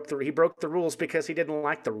broke the rules because he didn't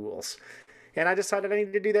like the rules. And I decided I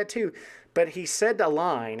needed to do that too. But he said a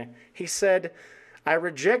line. He said, "I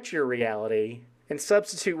reject your reality and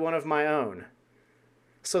substitute one of my own."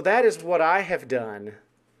 So that is what I have done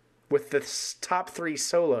with the top 3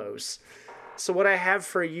 solos. So what I have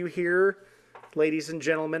for you here, ladies and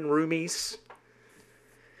gentlemen, roomies,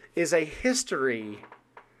 is a history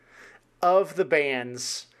of the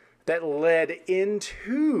bands that led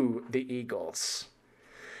into the Eagles.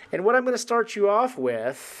 And what I'm going to start you off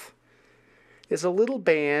with is a little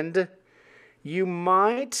band you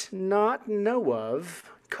might not know of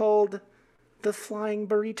called the Flying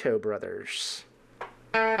Burrito Brothers.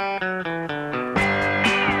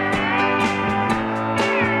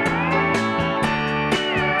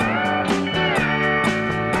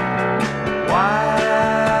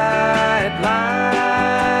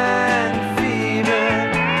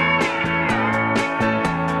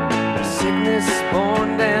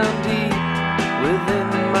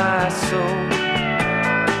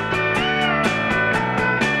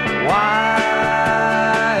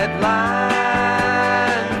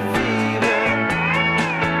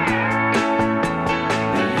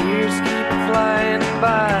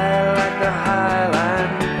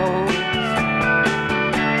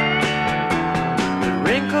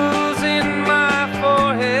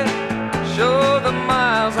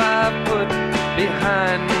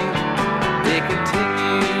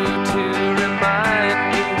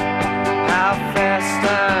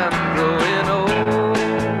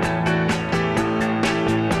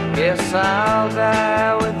 I'll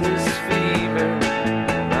die with this fever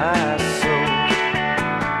in my soul.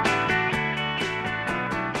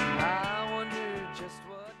 I wonder just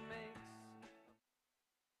what makes.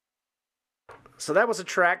 So that was a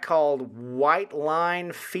track called White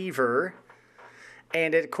Line Fever.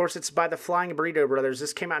 And of course, it's by the Flying Burrito Brothers.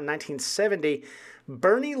 This came out in 1970.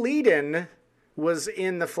 Bernie Leadon was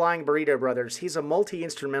in the Flying Burrito Brothers. He's a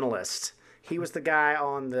multi-instrumentalist. He was the guy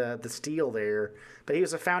on the steel there, but he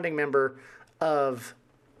was a founding member of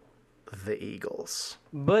the Eagles.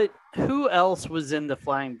 But who else was in the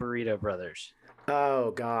Flying Burrito Brothers? Oh,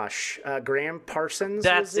 gosh. Graham Parsons.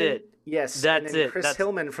 That's it. Yes. That's it. Chris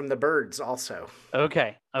Hillman from the Byrds also.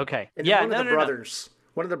 Okay. And yeah, one of the brothers.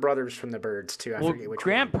 One of the brothers from the Byrds, too. I forget which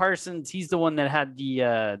Graham one. Parsons, he's the one that had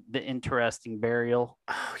the interesting burial.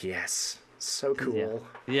 Oh, yes. So cool.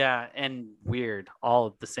 Yeah, and weird all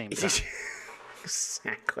at the same time.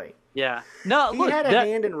 Exactly. Yeah. No, He look, had a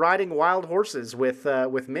hand in riding wild horses with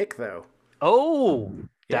Mick, though. Oh,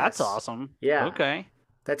 that's Yes. awesome. Yeah. Okay.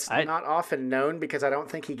 That's not often known because I don't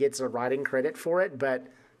think he gets a writing credit for it, but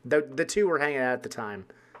the two were hanging out at the time.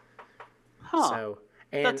 Huh. So,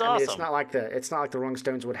 and That's I mean, awesome. it's not like the Rolling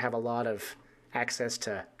Stones would have a lot of access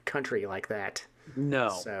to country like that. No.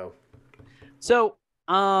 So,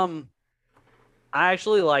 I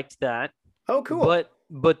actually liked that. oh, cool.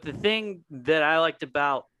 But the thing that I liked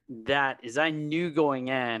about that is I knew going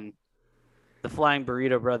in the Flying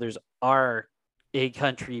Burrito Brothers are a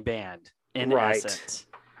country band in essence.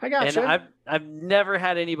 I gotcha. And I've never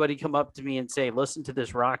had anybody come up to me and say, "Listen to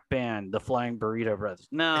this rock band, the Flying Burrito Brothers."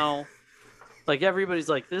 No. Like everybody's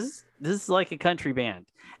like, this is like a country band.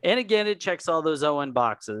 And again, it checks all those Owen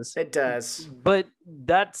boxes. It does. But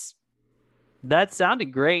that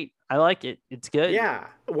sounded great. I like it. It's good. Yeah.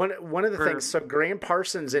 One of the things, so Graham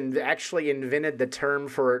Parsons actually invented the term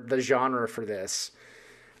for the genre for this.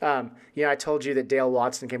 I told you that Dale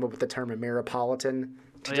Watson came up with the term Ameripolitan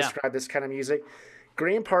to describe this kind of music.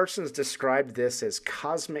 Graham Parsons described this as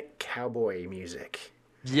cosmic cowboy music.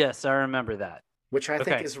 Yes, I remember that. Which I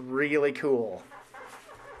think is really cool.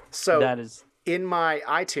 So that is in my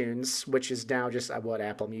iTunes, which is now just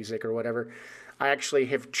Apple Music or whatever, I actually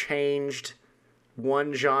have changed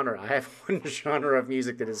one genre. I have one genre of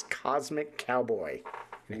music that is cosmic cowboy.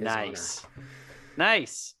 In his honor.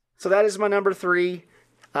 Nice. So that is my number 3.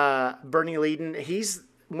 Bernie Leadon. He's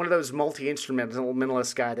one of those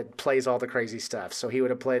multi-instrumentalist guy that plays all the crazy stuff. So he would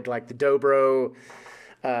have played like the dobro,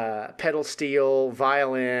 pedal steel,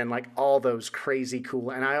 violin, like all those crazy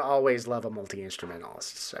cool. And I always love a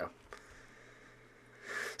multi-instrumentalist.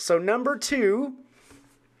 So number 2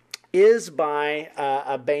 is by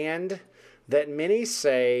a band that many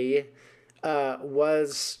say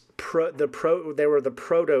was they were the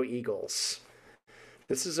Proto Eagles.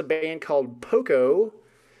 This is a band called Poco.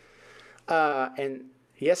 And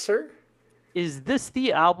yes, sir. Is this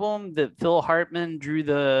the album that Phil Hartman drew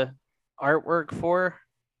the artwork for?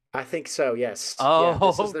 I think so, yes. Oh, yeah,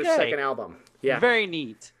 this is their second album. Yeah. Very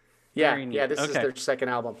neat. Very neat. Yeah, this is their second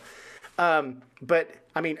album. But,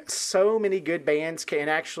 I mean, so many good bands can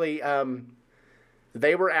actually...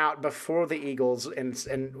 they were out before the Eagles,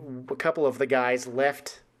 and a couple of the guys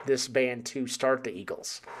left this band to start the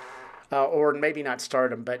Eagles. Or maybe not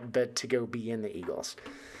start them, but to go be in the Eagles.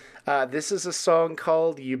 This is a song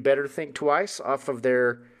called You Better Think Twice off of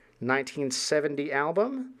their 1970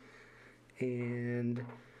 album. And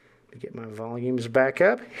let me get my volumes back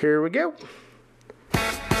up. Here we go.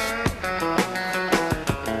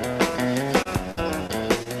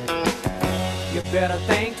 You better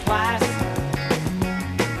think twice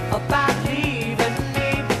about leaving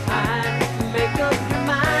me behind. Make up your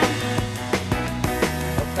mind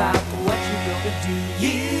about what you're gonna do.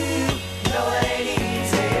 You know it ain't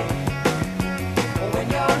easy when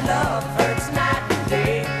your love hurts night and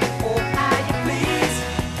day. Oh, how you please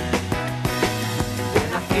when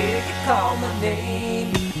I hear you call my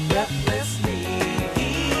name breathlessly.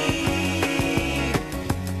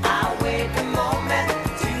 I wait a moment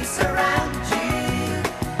to surround you.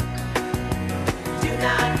 Do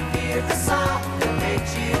not fear the song that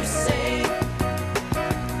makes you sing.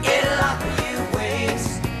 It'll offer you wings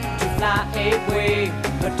to fly away,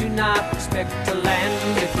 but do not expect to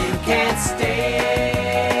land if you can't stay.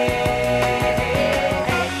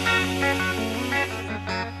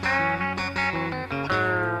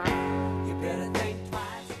 You better think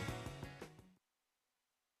twice.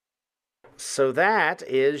 So that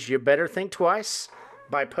is You Better Think Twice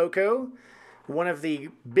by Poco. One of the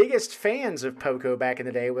biggest fans of Poco back in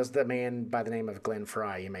the day was the man by the name of Glenn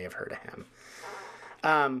Fry. You may have heard of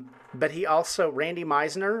him. But he also, Randy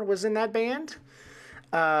Meisner was in that band.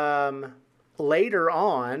 Later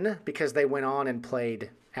on, because they went on and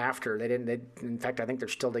played after, in fact, I think they're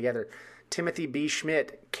still together. Timothy B.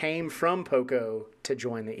 Schmidt came from Poco to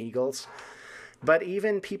join the Eagles. But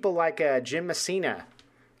even people like Jim Messina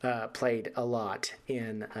played a lot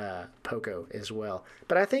in Poco as well.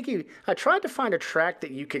 But I tried to find a track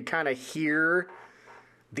that you could kind of hear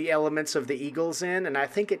the elements of the Eagles in, and I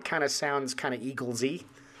think it kind of sounds kind of Eaglesy.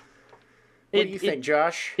 What do you think,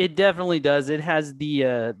 Josh? It definitely does. It has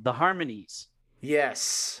the harmonies.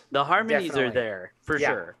 Yes. The harmonies definitely. are there for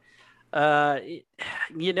sure.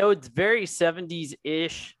 It's very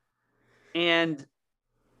 70s-ish. And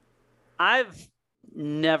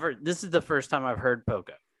this is the first time I've heard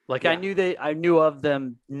Poco. Like I knew of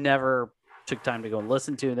them, never took time to go and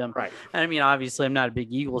listen to them. Right. And I mean, obviously I'm not a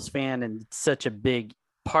big Eagles fan, and it's such a big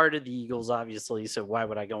part of the Eagles, obviously, so why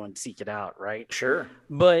would I go and seek it out, right? Sure.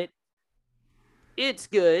 But it's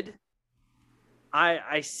good.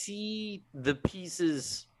 I see the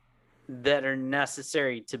pieces that are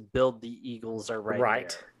necessary to build the Eagles are right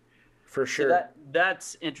there. For sure. So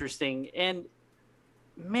that's interesting. And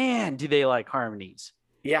man, do they like harmonies.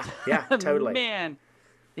 Yeah, totally. Man,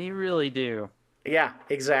 they really do. Yeah,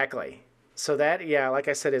 exactly. So that, like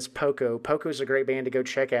I said, is Poco. Poco's a great band to go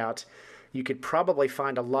check out. You could probably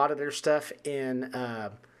find a lot of their stuff in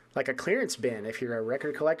like a clearance bin. If you're a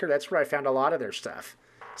record collector, that's where I found a lot of their stuff.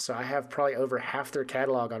 So I have probably over half their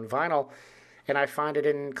catalog on vinyl, and I find it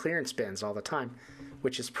in clearance bins all the time,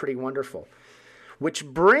 which is pretty wonderful. Which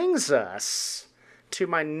brings us to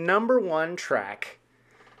my number one track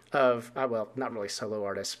of, well, not really solo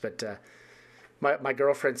artists, but my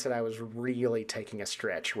girlfriend said I was really taking a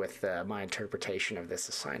stretch with my interpretation of this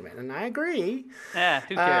assignment, and I agree.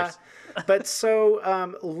 Who cares? But so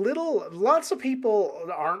lots of people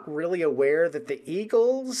aren't really aware that the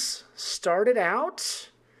Eagles started out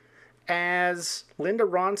as Linda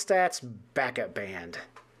Ronstadt's backup band.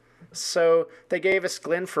 So they gave us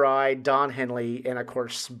Glenn Frey, Don Henley, and of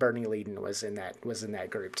course Bernie Leadon was in that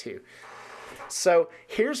group too. So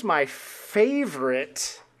here's my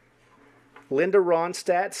favorite Linda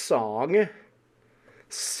Ronstadt song,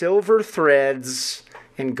 Silver Threads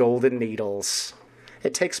and Golden Needles.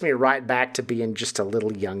 It takes me right back to being just a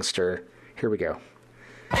little youngster. Here we go.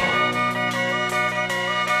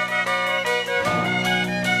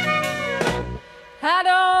 I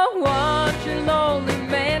don't want your lonely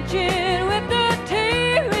mansion with a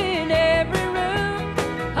tear in every room.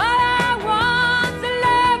 All I want's the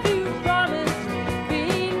love you promised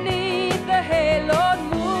beneath the haloed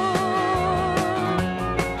moon.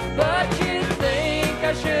 But you think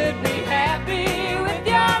I should be happy with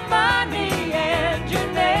your money and your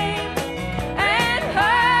name, and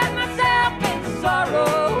hurt myself in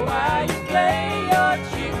sorrow while you play your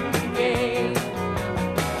chicken game.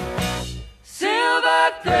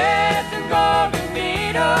 Silver threads and golden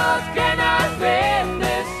needles cannot bend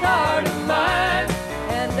this heart of mine,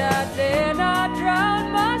 and I dare not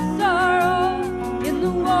drown my sorrow in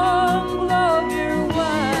the warm glow of your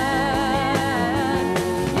wine.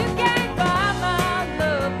 You can't buy my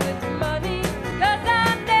love with money, 'cause I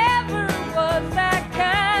never was that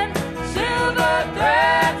kind. Silver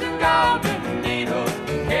threads and golden needles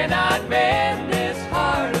cannot bend this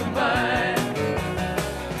heart of mine.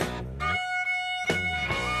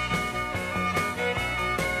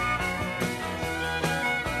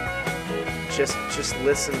 Just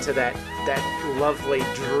listen to that lovely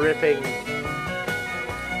dripping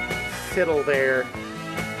fiddle there.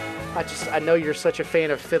 I know you're such a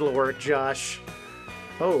fan of fiddle work, Josh.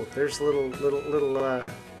 Oh, there's a little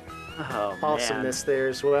Oh, awesomeness there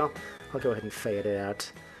as well. I'll go ahead and fade it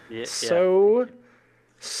out. Man. So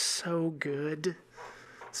good.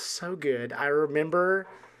 So good. I remember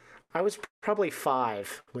I was probably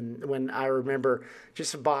 5 when I remember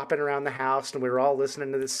just bopping around the house and we were all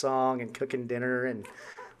listening to this song and cooking dinner, and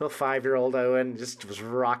little 5-year-old Owen just was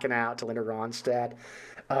rocking out to Linda Ronstadt.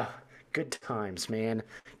 Good times, man.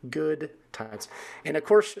 Good times. And of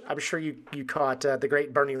course, I'm sure you caught the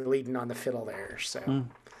great Bernie Leadon on the fiddle there. So.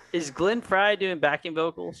 Is Glenn Frey doing backing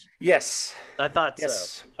vocals? Yes. I thought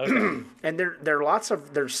Yes. so. Okay. And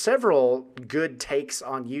there's several good takes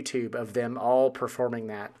on YouTube of them all performing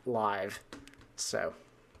that live. So.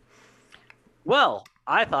 Well,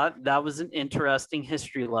 I thought that was an interesting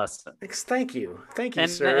history lesson. Thank you, And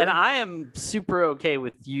sir. and I am super okay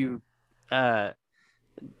with you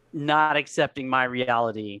not accepting my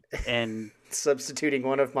reality and Substituting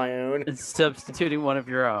one of my own. substituting one of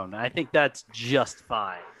your own. I think that's just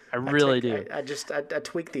fine. I really do. I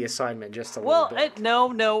tweaked the assignment just a Well, little bit.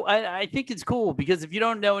 no, I think it's cool because if you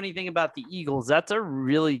don't know anything about the Eagles, that's a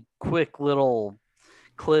really quick little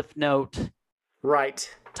cliff note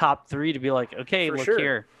Right. top 3 to be like, okay, For look sure.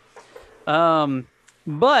 here.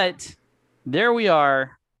 But there we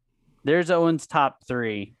are. There's Owen's top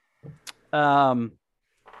 3.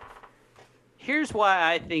 Here's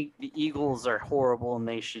why I think the Eagles are horrible and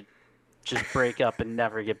they should just break up and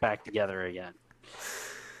never get back together again.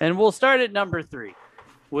 And we'll start at number 3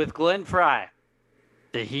 with Glenn Frey.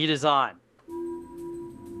 The heat is on.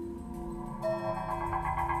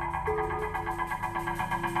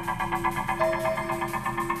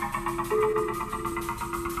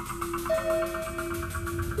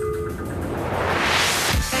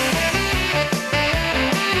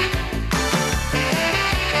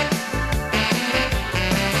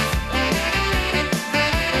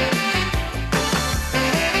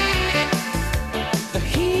 The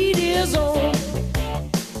heat is on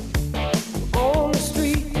the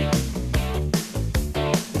street.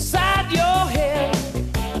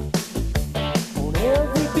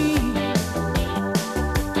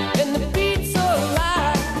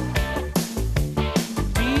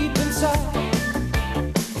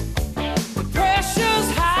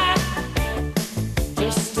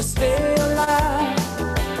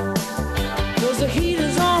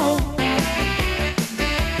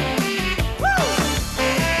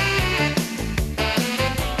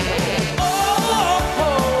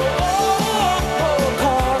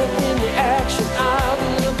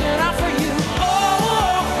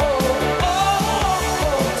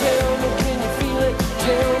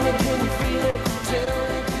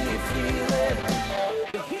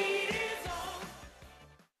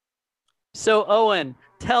 So, Owen,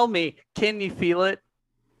 tell me, can you feel it?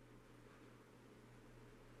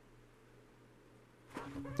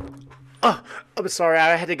 Oh, I'm sorry.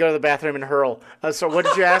 I had to go to the bathroom and hurl. So what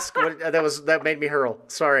did you ask? That made me hurl.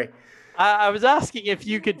 Sorry. I was asking if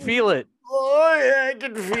you could feel it. Oh, yeah, I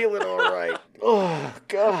can feel it all right. Oh,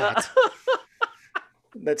 God.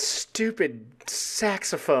 That stupid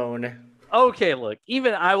saxophone. Okay, look,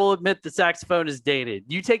 even I will admit the saxophone is dated.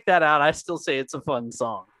 You take that out, I still say it's a fun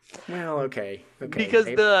song. Well, okay. Because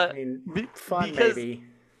fun because maybe.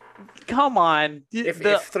 Come on. If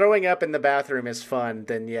throwing up in the bathroom is fun,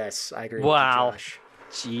 then yes, I agree with you, Josh.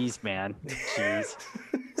 Jeez, man.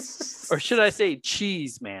 Jeez. Or should I say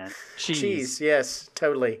cheese, man? Cheese, yes,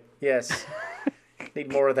 totally. Yes.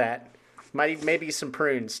 Need more of that. Maybe some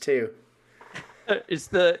prunes too. Is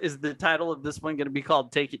the title of this one going to be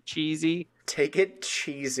called Take It Cheesy? Take It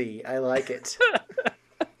Cheesy. I like it.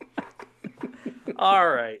 All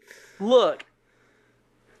right. Look,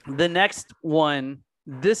 the next one,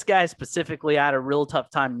 this guy specifically, I had a real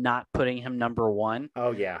tough time not putting him number one.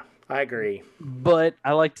 Oh, yeah. I agree. But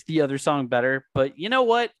I liked the other song better. But you know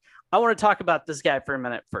what? I want to talk about this guy for a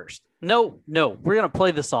minute first. No, we're going to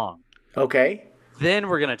play the song. Okay. Then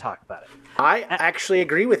we're going to talk about it. I actually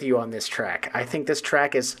agree with you on this track. I think this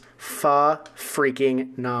track is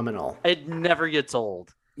freaking nominal. It never gets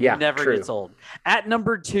old. Yeah, never true. gets old. At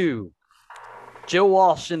number 2, Joe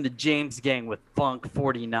Walsh and the James Gang with Funk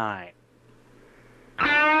 49.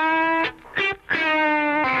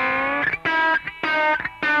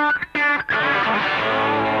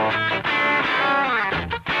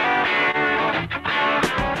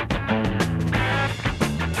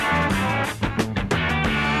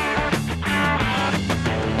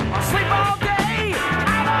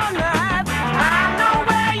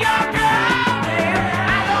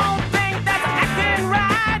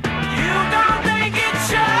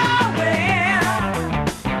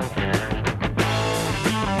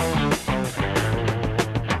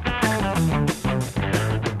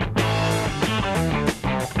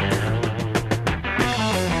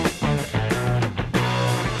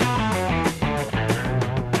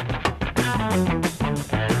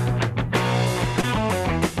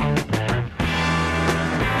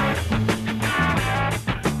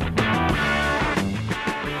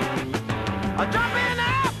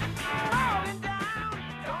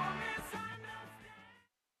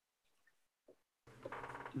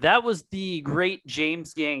 That was the great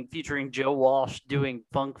James Gang featuring Joe Walsh doing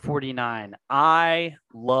Funk 49. I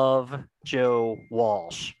love Joe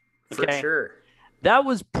Walsh. Okay? For sure. That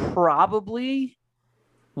was probably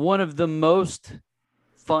one of the most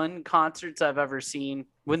fun concerts I've ever seen.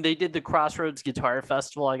 When they did the Crossroads Guitar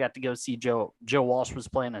Festival, I got to go see Joe Walsh was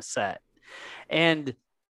playing a set. And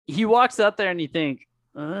he walks out there and you think,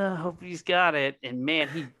 I hope he's got it. And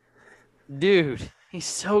man, he's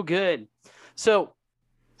so good. So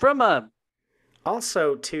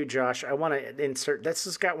also, too, Josh, I want to insert, this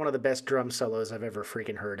has got one of the best drum solos I've ever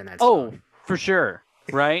freaking heard in that song. Oh, for sure.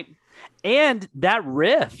 Right? And that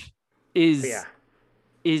riff is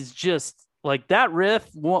just like that riff.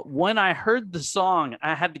 When I heard the song,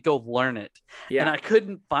 I had to go learn it. Yeah. And I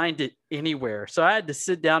couldn't find it anywhere. So I had to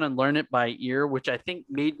sit down and learn it by ear, which I think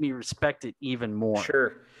made me respect it even more.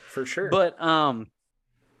 Sure. For sure. But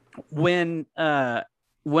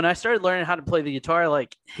when I started learning how to play the guitar,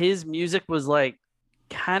 like his music was like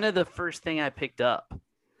kind of the first thing I picked up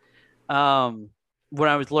when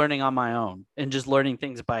I was learning on my own and just learning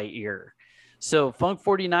things by ear. So Funk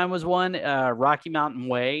 49 was one, Rocky Mountain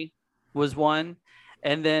Way was one.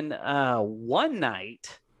 And then one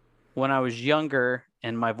night when I was younger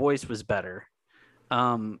and my voice was better,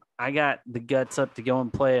 I got the guts up to go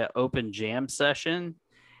and play an open jam session.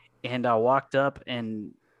 And I walked up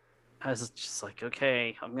and I was just like,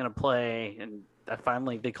 okay, I'm going to play. And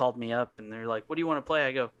they called me up and they're like, what do you want to play?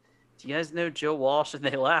 I go, do you guys know Joe Walsh? And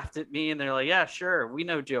they laughed at me and they're like, yeah, sure. We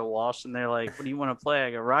know Joe Walsh. And they're like, what do you want to play? I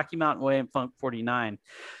go, Rocky Mountain Way and Funk 49.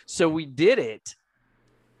 So we did it.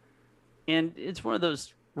 And it's one of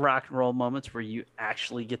those rock and roll moments where you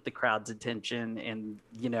actually get the crowd's attention and,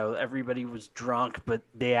 everybody was drunk, but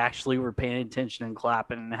they actually were paying attention and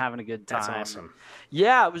clapping and having a good time. That's awesome.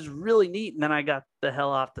 Yeah, it was really neat. And then I got the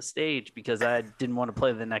hell off the stage because I didn't want to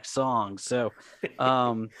play the next song. So,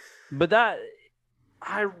 but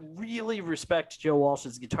I really respect Joe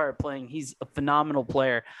Walsh's guitar playing. He's a phenomenal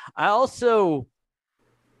player. I also,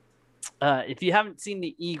 if you haven't seen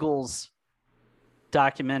the Eagles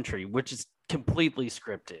documentary, which is completely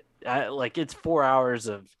scripted, it's 4 hours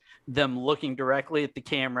of them looking directly at the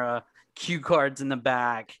camera, cue cards in the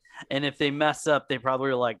back, and if they mess up, they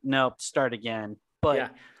probably are like, nope, start again.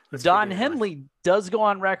 But Don figure it out. Henley does go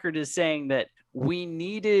on record as saying that we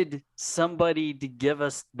needed somebody to give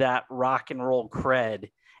us that rock and roll cred,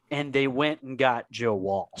 and they went and got Joe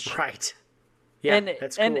Walsh. Right. Yeah,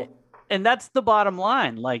 that's cool. And that's the bottom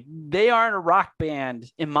line. Like, they aren't a rock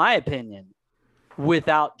band, in my opinion,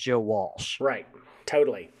 without Joe Walsh. Right.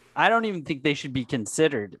 Totally. I don't even think they should be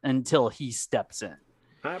considered until he steps in.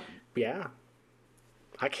 Yeah.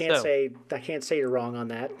 I can't say you're wrong on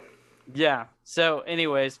that. Yeah. So,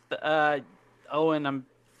 anyways, Owen,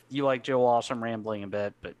 you like Joe Walsh. I'm rambling a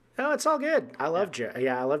bit, but No, it's all good. I love Joe.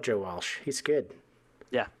 Yeah, I love Joe Walsh. He's good.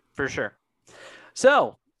 yeah, for sure.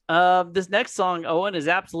 So, this next song, Owen is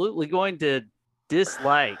absolutely going to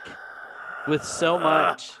dislike with so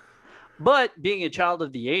much. But being a child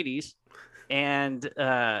of the 80s and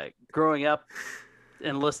growing up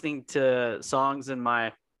and listening to songs in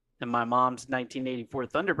my mom's 1984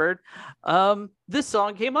 Thunderbird, this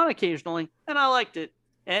song came on occasionally, and I liked it.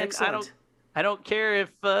 And Excellent. I don't care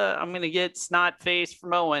if I'm going to get snot face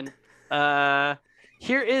from Owen.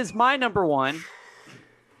 Here is my number one,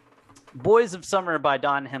 Boys of Summer by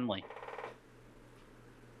Don Henley.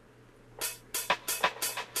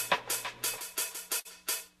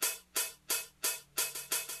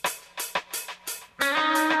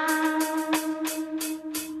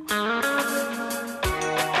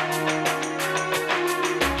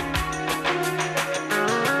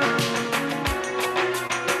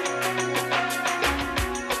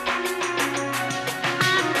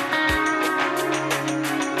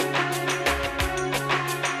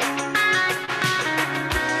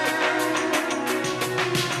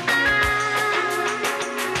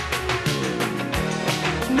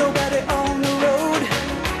 Nobody on the road,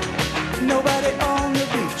 nobody on the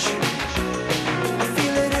beach. I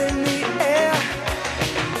feel it in the air,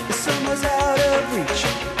 the summer's out of reach.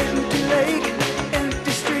 Empty lake,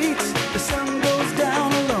 empty streets, the sun goes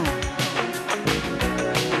down alone.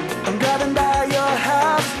 I'm driving by your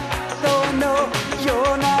house, though I know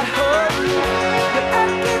you're not home. But I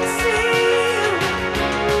can see you,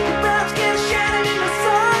 your brown skin shining in the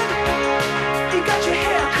sun. You got your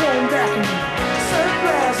hair combed back and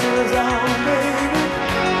sunglasses on, baby.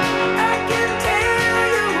 I can tell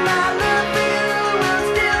you my love for you will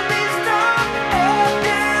still be strong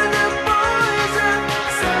after the boys of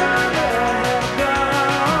summer have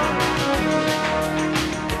gone.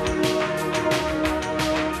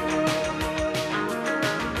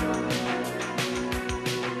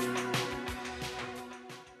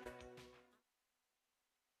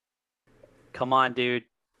 Come on, dude.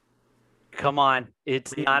 Come on.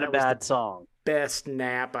 It's not a that was bad song. Best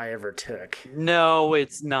nap I ever took. No,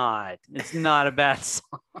 it's not. It's not a bad song.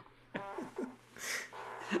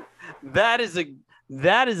 That is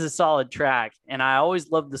a solid track, and I always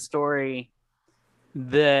loved the story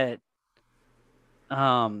that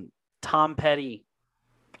Tom Petty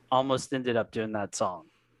almost ended up doing that song.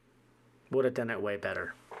 Would have done it way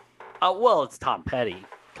better. Well, it's Tom Petty.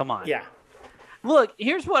 Come on. Yeah. Look,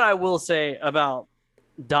 here's what I will say about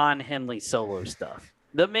Don Henley solo stuff.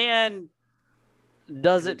 The man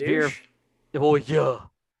doesn't veer. Douche. Oh, yeah.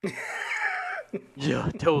 Yeah,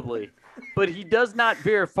 totally. But he does not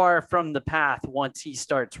veer far from the path once he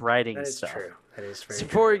starts writing That is stuff. true. That is very So,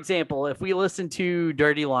 true. for example, if we listen to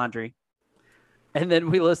Dirty Laundry and then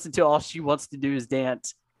we listen to All She Wants to Do Is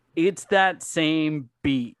Dance, it's that same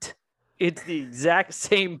beat. It's the exact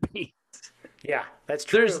same beat. Yeah, that's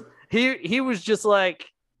true. He was just like,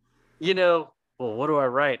 well, what do I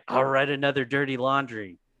write? I'll write another Dirty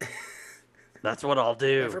Laundry. That's what I'll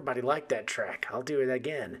do. Everybody liked that track. I'll do it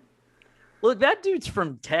again. Look, that dude's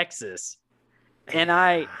from Texas, and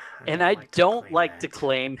I don't like to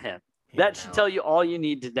claim him. That should tell you all you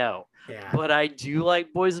need to know. Yeah. But I do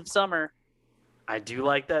like Boys of Summer. I do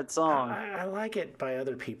like that song. I like it by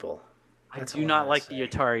other people. I That's do all not gotta like say. the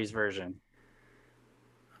Atari's version.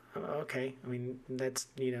 Okay. I mean, that's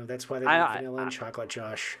why they I- make vanilla and chocolate,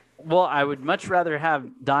 Josh. Well, I would much rather have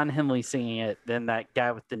Don Henley singing it than that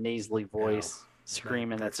guy with the nasally voice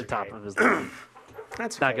screaming at that's the top okay. of his lungs.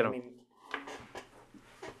 That's Not okay. gonna- I mean,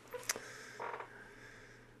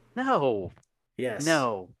 No, yes.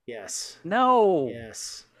 no, Yes. no.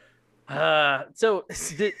 Yes. So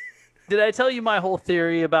did I tell you my whole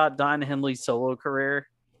theory about Don Henley's solo career?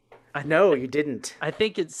 No, you didn't. I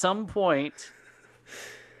think at some point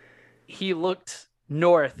he looked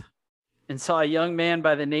north and saw a young man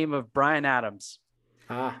by the name of Bryan Adams.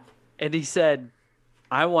 Ah, And he said,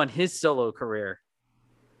 I want his solo career,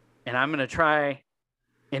 and I'm going to try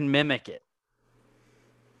and mimic it.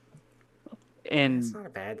 And it's not a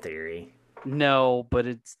bad theory. no, but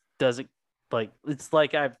it doesn't, like, it's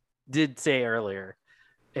like I did say earlier,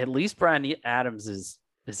 at least Bryan Adams is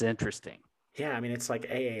is interesting. Yeah, I mean, it's like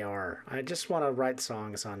AAR. I just want to write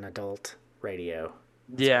songs on adult radio.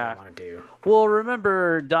 That's Yeah. what I want to do. Well,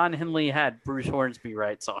 remember Don Henley had Bruce Hornsby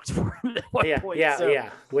write songs for him at one point. Yeah.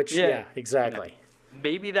 Which, yeah, exactly.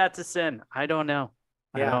 Maybe that's a sin. I don't know.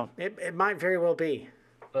 Yeah, it might very well be.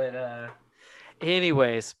 But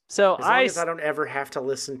anyways, so as long as I don't ever have to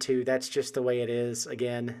listen to "That's Just the Way It Is"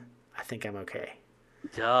 again, I think I'm okay.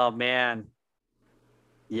 Oh man.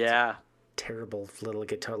 Yeah. Terrible little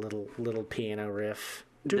guitar, little piano riff.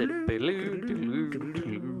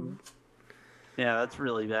 Yeah, that's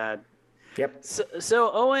really bad. Yep.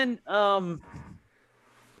 So Owen, I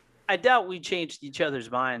doubt we changed each other's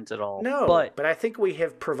minds at all. No, but I think we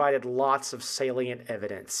have provided lots of salient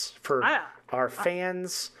evidence for our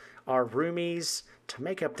fans, our roomies, to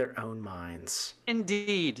make up their own minds.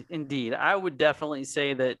 Indeed. I would definitely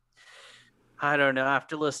say that, I don't know,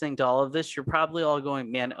 after listening to all of this, you're probably all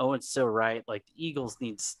going, man, Owen's so right. Like, the Eagles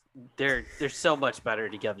they're so much better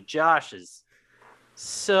together. Josh is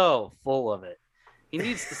so full of it. He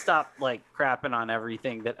needs to stop, like, crapping on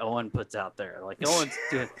everything that Owen puts out there. Like, Owen's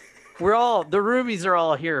doing... the roomies are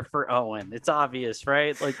all here for Owen. It's obvious,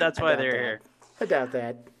 right? Like, that's why they're here. I doubt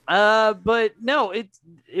that. But no, it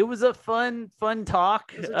was a fun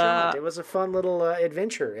talk. It was a fun little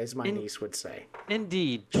adventure, as my niece would say.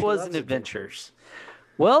 Indeed, She it was loves an adventure. adventures.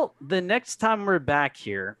 Well, the next time we're back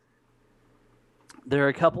here, there are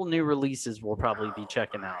a couple new releases we'll probably be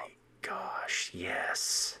checking out. Gosh,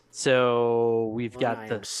 yes. So we've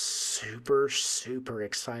got I'm super, super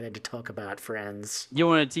excited to talk about, friends. You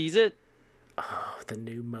want to tease it? Oh, the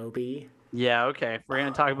new Moby. Yeah, okay. We're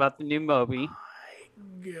going to talk about the new Moby.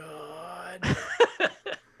 God.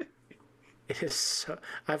 It is so...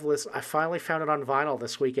 I finally found it on vinyl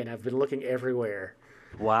this weekend. I've been looking everywhere.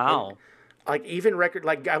 Wow. And, like, even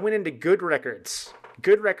I went into Good Records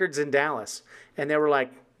in Dallas, and they were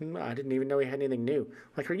like, I didn't even know he had anything new.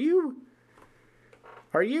 Like, are you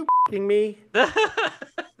f***ing me?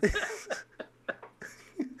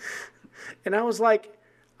 And I was like,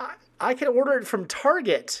 I can order it from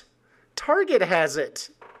Target. Target has it.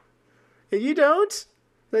 And you don't?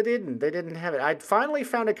 They didn't have it. I finally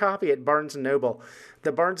found a copy at Barnes & Noble.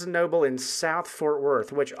 The Barnes & Noble in South Fort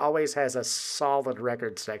Worth, which always has a solid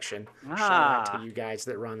record section. Shout out to you guys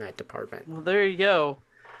that run that department. Well, there you go.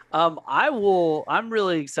 I'm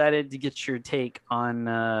really excited to get your take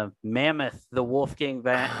on Mammoth, the Wolfgang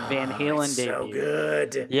Van Halen debut. So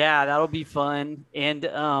good. Yeah, that'll be fun. And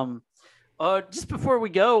just before we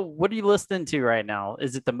go, what are you listening to right now?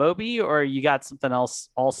 Is it the Moby, or you got something else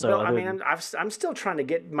also? Well, I mean, I'm still trying to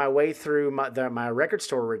get my way through my record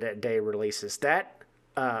store day releases. That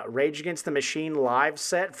Rage Against the Machine live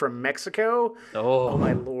set from Mexico. Oh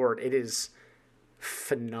my Lord, it is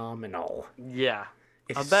phenomenal. Yeah,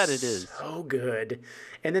 I bet it is. So good.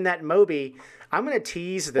 And then that Moby, I'm going to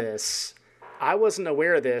tease this. I wasn't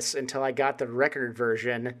aware of this until I got the record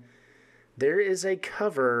version. There is a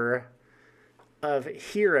cover of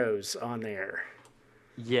Heroes on there.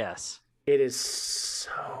 Yes. It is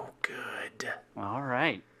so good. All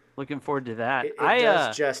right. Looking forward to that. It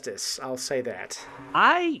does justice. I'll say that.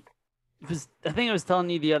 I think I was telling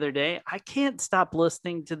you the other day, I can't stop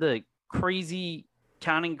listening to the crazy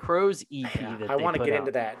Counting Crows EP that I want to get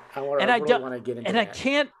into that. I really want to get into that. I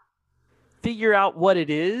can't figure out what it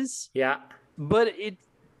is. Yeah. But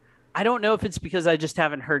I don't know if it's because I just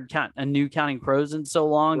haven't heard a new Counting Crows in so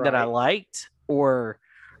long that I liked or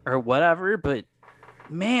whatever. But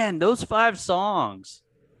man, those 5 songs,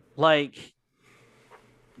 like,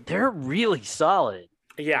 they're really solid.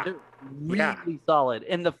 Yeah. They're really solid.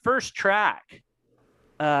 And the first track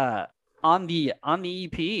on the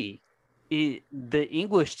EP, the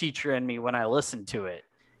English teacher in me, when I listen to it,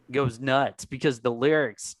 goes nuts because the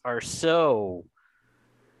lyrics are so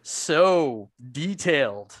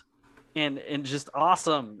detailed and just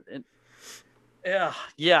awesome. And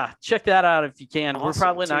yeah, check that out if you can. Awesome. We're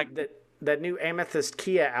probably not. That new Amethyst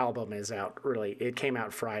Kia album is out. Really, it came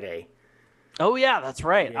out Friday. Oh yeah, that's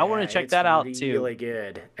right. I want to check that out too. Really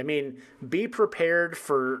good. I mean, be prepared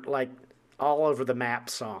for like all over the map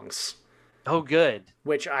songs. Oh, good.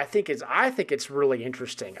 Which I think it's really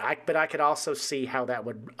interesting. But I could also see how that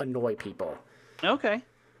would annoy people. Okay.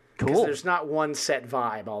 Cool. Because there's not one set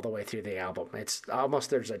vibe all the way through the album. It's almost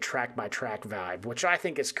there's a track by track vibe, which I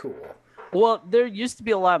think is cool. Well, there used to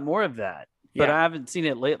be a lot more of that, but I haven't seen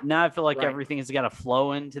it lately. Now I feel like everything has got to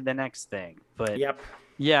flow into the next thing. But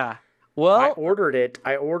yeah. Well, I ordered it.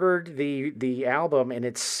 I ordered the album, and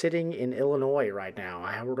it's sitting in Illinois right now.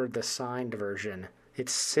 I ordered the signed version.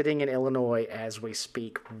 It's sitting in Illinois as we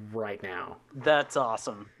speak right now. That's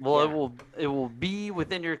awesome. Well, Yeah. it will be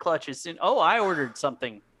within your clutches soon. Oh, I ordered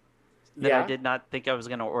something that I Yeah? did not think I was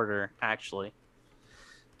going to order, actually.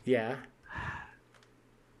 Yeah.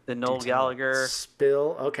 The Noel Gallagher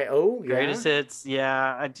Spill. Okay. Oh, yeah. greatest hits.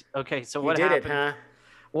 Yeah. Okay, so You what did happened? it, huh?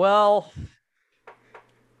 Well,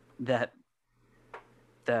 that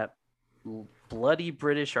bloody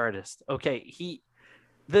British artist. Okay,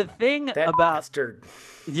 the thing That about bastard.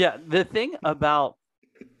 the thing about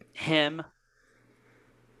him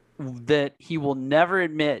that he will never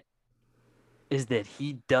admit is that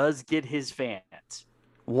he does get his fans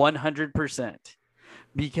 100%,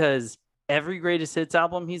 because every greatest hits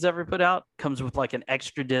album he's ever put out comes with like an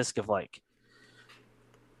extra disc of like,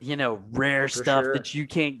 rare For stuff sure. that you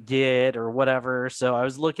can't get or whatever. So I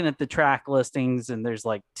was looking at the track listings and there's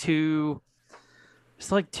like two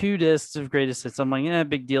discs of greatest hits. I'm like, yeah,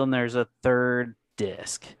 big deal. And there's a third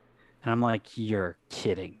disc. And I'm like, you're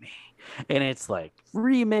kidding me. And it's like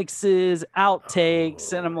remixes,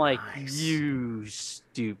 outtakes. And I'm like, nice. you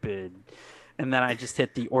stupid. And then I just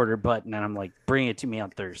hit the order button and I'm like, bring it to me on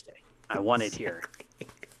Thursday. I want it here.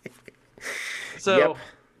 So Yep.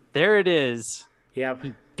 there it is. Yep.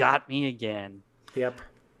 He got me again. Yep.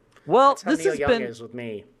 Well, That's how this Neil has Young been is with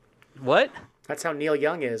me. what? That's how Neil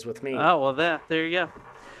Young is with me. Oh, well, there you go.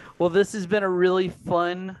 Well, this has been a really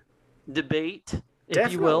fun debate,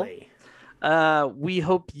 if you will. Definitely. We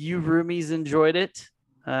hope you roomies enjoyed it.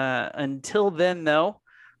 Until then, though,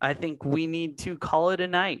 I think we need to call it a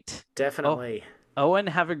night. Definitely. Owen,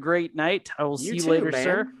 have a great night. I will see you too, later, man.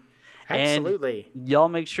 sir. Absolutely. And y'all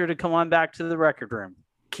make sure to come on back to the record room.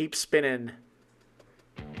 Keep spinning.